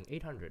 Following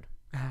 800.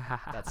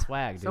 That's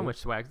swag, dude. So much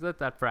swag.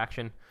 That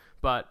fraction.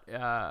 But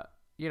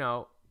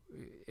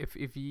if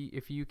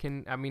you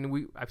can, I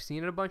mean, I've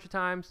seen it a bunch of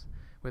times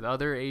with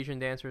other Asian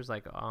dancers,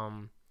 like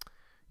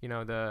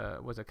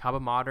was it Kaba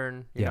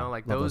Modern? You know,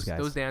 like those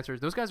dancers.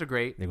 Those guys are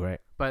great. They're great.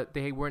 But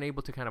they weren't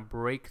able to kind of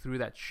break through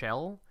that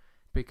shell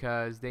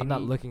because I'm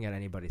not looking at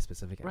anybody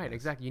specific. Right,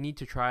 exactly. You need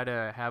to try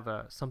to have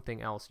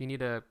something else. You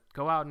need to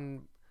go out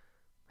and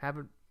have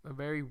a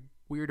very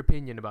weird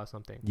opinion about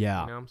something.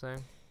 Yeah. You know what I'm saying?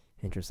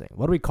 Interesting.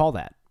 What do we call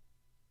that?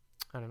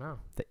 I don't know.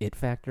 The it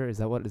factor? Is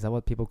that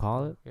what people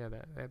call it? Yeah,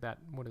 that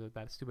what is it?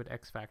 That stupid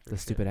X factor. The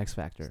stupid X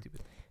factor.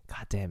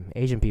 God damn,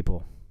 Asian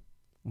people.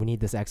 We need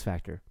this X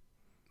factor.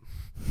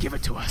 Give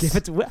it to us.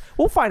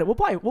 We'll find it.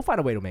 We'll find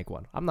a way to make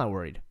one. I'm not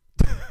worried.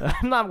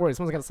 I'm not worried.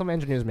 Some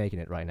engineers making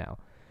it right now.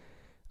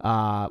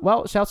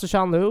 Well, shouts to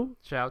Sean Liu.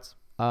 Shouts.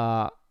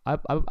 I've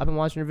been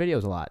watching your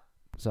videos a lot.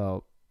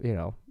 So,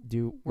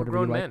 do whatever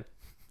you like.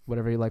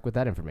 Whatever you like with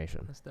that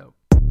information. That's dope.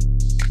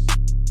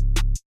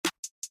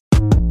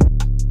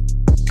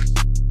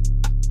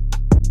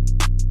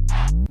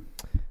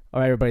 All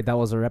right, everybody, that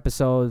was our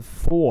episode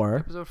 4.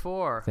 Episode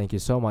 4. Thank you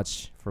so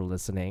much for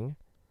listening.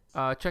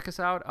 Check us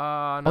out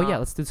on.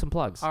 Let's do some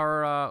plugs.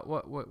 Our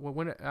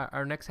when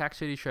our next Hack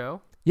City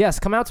show. Yes,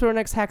 come out to our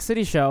next Hack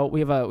City show. We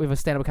have a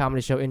stand-up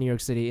comedy show in New York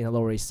City in the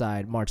Lower East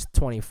Side, March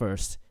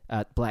 21st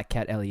at Black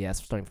Cat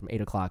LES, starting from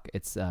 8:00.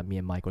 It's me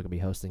and Mike. We're gonna be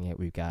hosting it.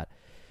 We've got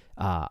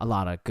a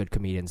lot of good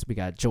comedians. We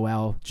got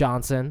Joelle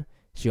Johnson.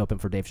 She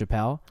opened for Dave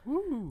Chappelle.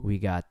 Ooh. We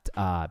got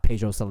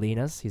Pedro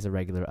Salinas. He's a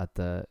regular at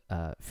the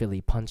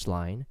Philly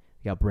Punchline.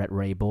 We got Brett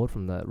Raybould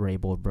from the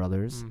Raybould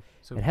Brothers.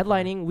 And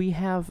headlining, we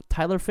have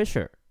Tyler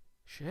Fisher.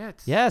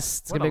 Shit. Yes,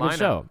 it's going to be a good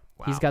show.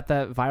 Wow. He's got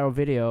that viral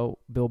video,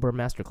 Bill Burr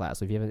Masterclass.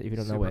 So if you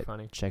don't know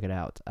it, check it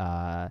out.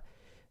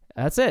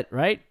 That's it,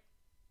 right?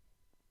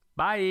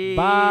 Bye.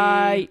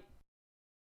 Bye.